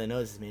he finally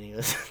notices me and he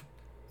goes,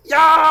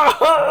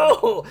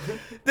 "Yo,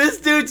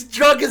 this dude's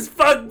drunk as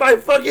fuck by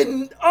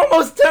fucking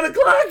almost 10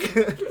 o'clock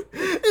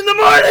in the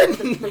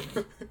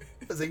morning."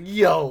 I was like,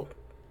 "Yo,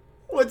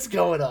 what's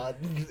going on?"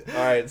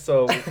 All right,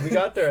 so we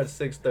got there at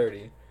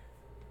 6:30.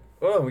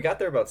 Oh, we got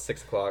there about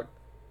 6 o'clock.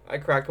 I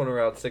cracked one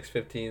around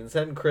 6:15.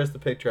 Sent Chris the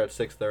picture at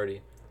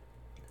 6:30.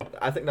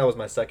 I think that was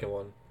my second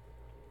one.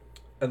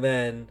 And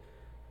then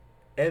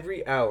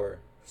every hour,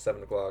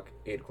 7 o'clock,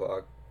 8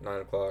 o'clock,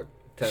 9 o'clock,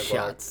 10 o'clock.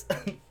 Shots.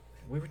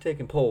 We were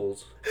taking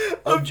polls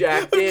of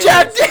Jack Daniels.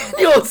 Jack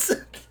Daniels!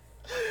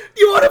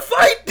 You want to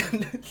fight?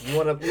 You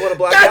want to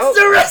black That's out?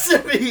 the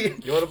recipe!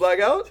 You want to black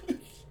out?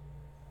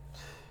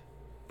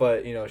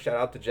 But shout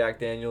out to Jack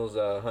Daniel's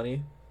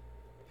honey.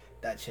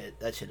 That shit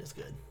is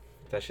good.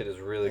 That shit is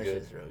really That good.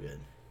 shit is real good.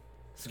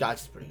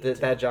 Scotch is pretty good.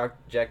 That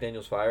Jack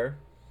Daniel's Fire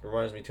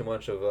reminds me too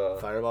much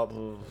of Fireball,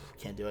 ooh,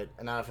 can't do it.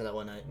 And not for that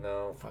one night.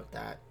 No. Fuck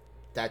that.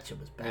 That shit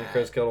was bad. Me and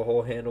Chris killed a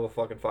whole handle of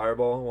fucking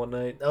Fireball one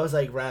night. That was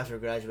like right after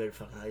we graduated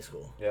fucking high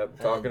school. Yep,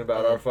 talking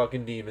about our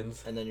fucking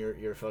demons. And then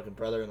your fucking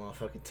brother-in-law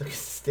fucking took a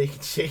Steak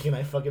and Shake, and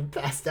I fucking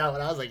passed out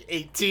when I was like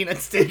 18 at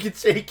Steak and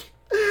Shake.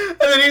 And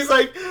then he's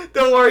like,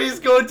 "Don't worry, he's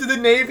going to the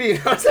Navy."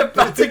 And I was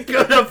about to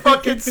go to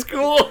fucking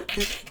school.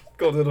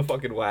 Go to the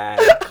fucking WAG.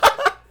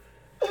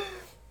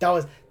 That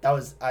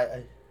was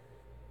I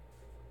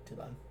too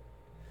loud.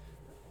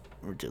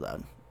 We're too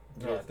loud.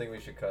 No, I think we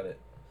should cut it.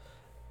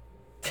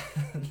 I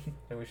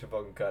think we should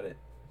fucking cut it.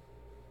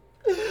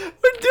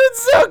 We're doing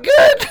so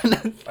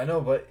good. I know,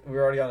 but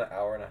we're already on an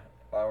hour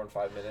and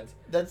 5 minutes.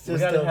 That's We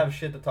just gotta have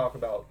shit to talk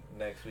about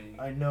next week.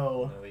 I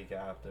know. And the week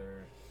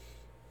after.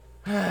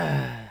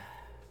 I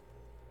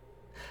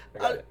I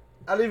got it.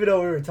 don't even know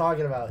what we were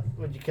talking about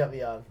when you cut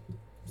me off.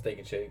 Steak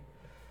and Shake.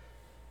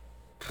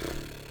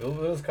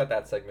 We'll just cut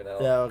that segment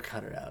out. Yeah, we'll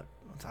cut it out.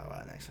 We'll talk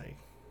about it next week.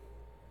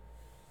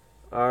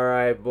 All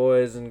right,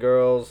 boys and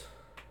girls.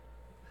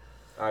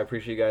 I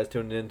appreciate you guys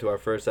tuning in to our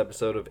first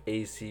episode of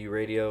AC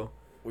Radio.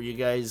 Where you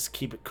guys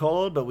keep it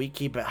cold, but we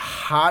keep it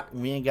hot.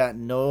 We ain't got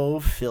no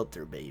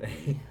filter,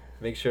 baby.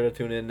 Make sure to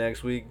tune in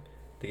next week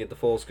to get the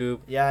full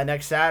scoop. Yeah,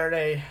 next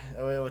Saturday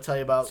we'll tell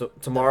you about. So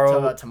tomorrow. Talk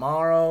about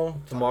tomorrow.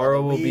 Talk Tomorrow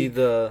about will the be week.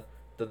 the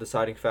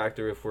deciding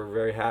factor if we're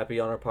very happy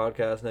on our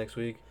podcast next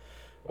week,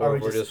 or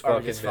if we're just or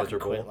fucking we just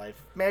miserable. quit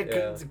life. Man,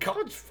 Yeah.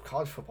 college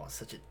football is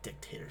such a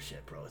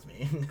dictatorship, bro. With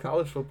me,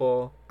 College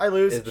football I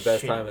lose. is the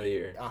best shitty. time of the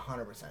year.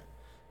 100%.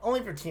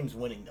 Only for teams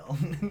winning though.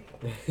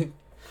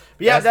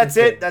 But yeah, that's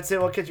it. That's it.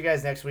 We'll catch you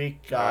guys next week.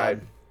 All right.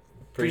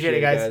 Appreciate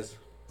it, guys.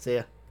 See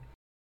ya.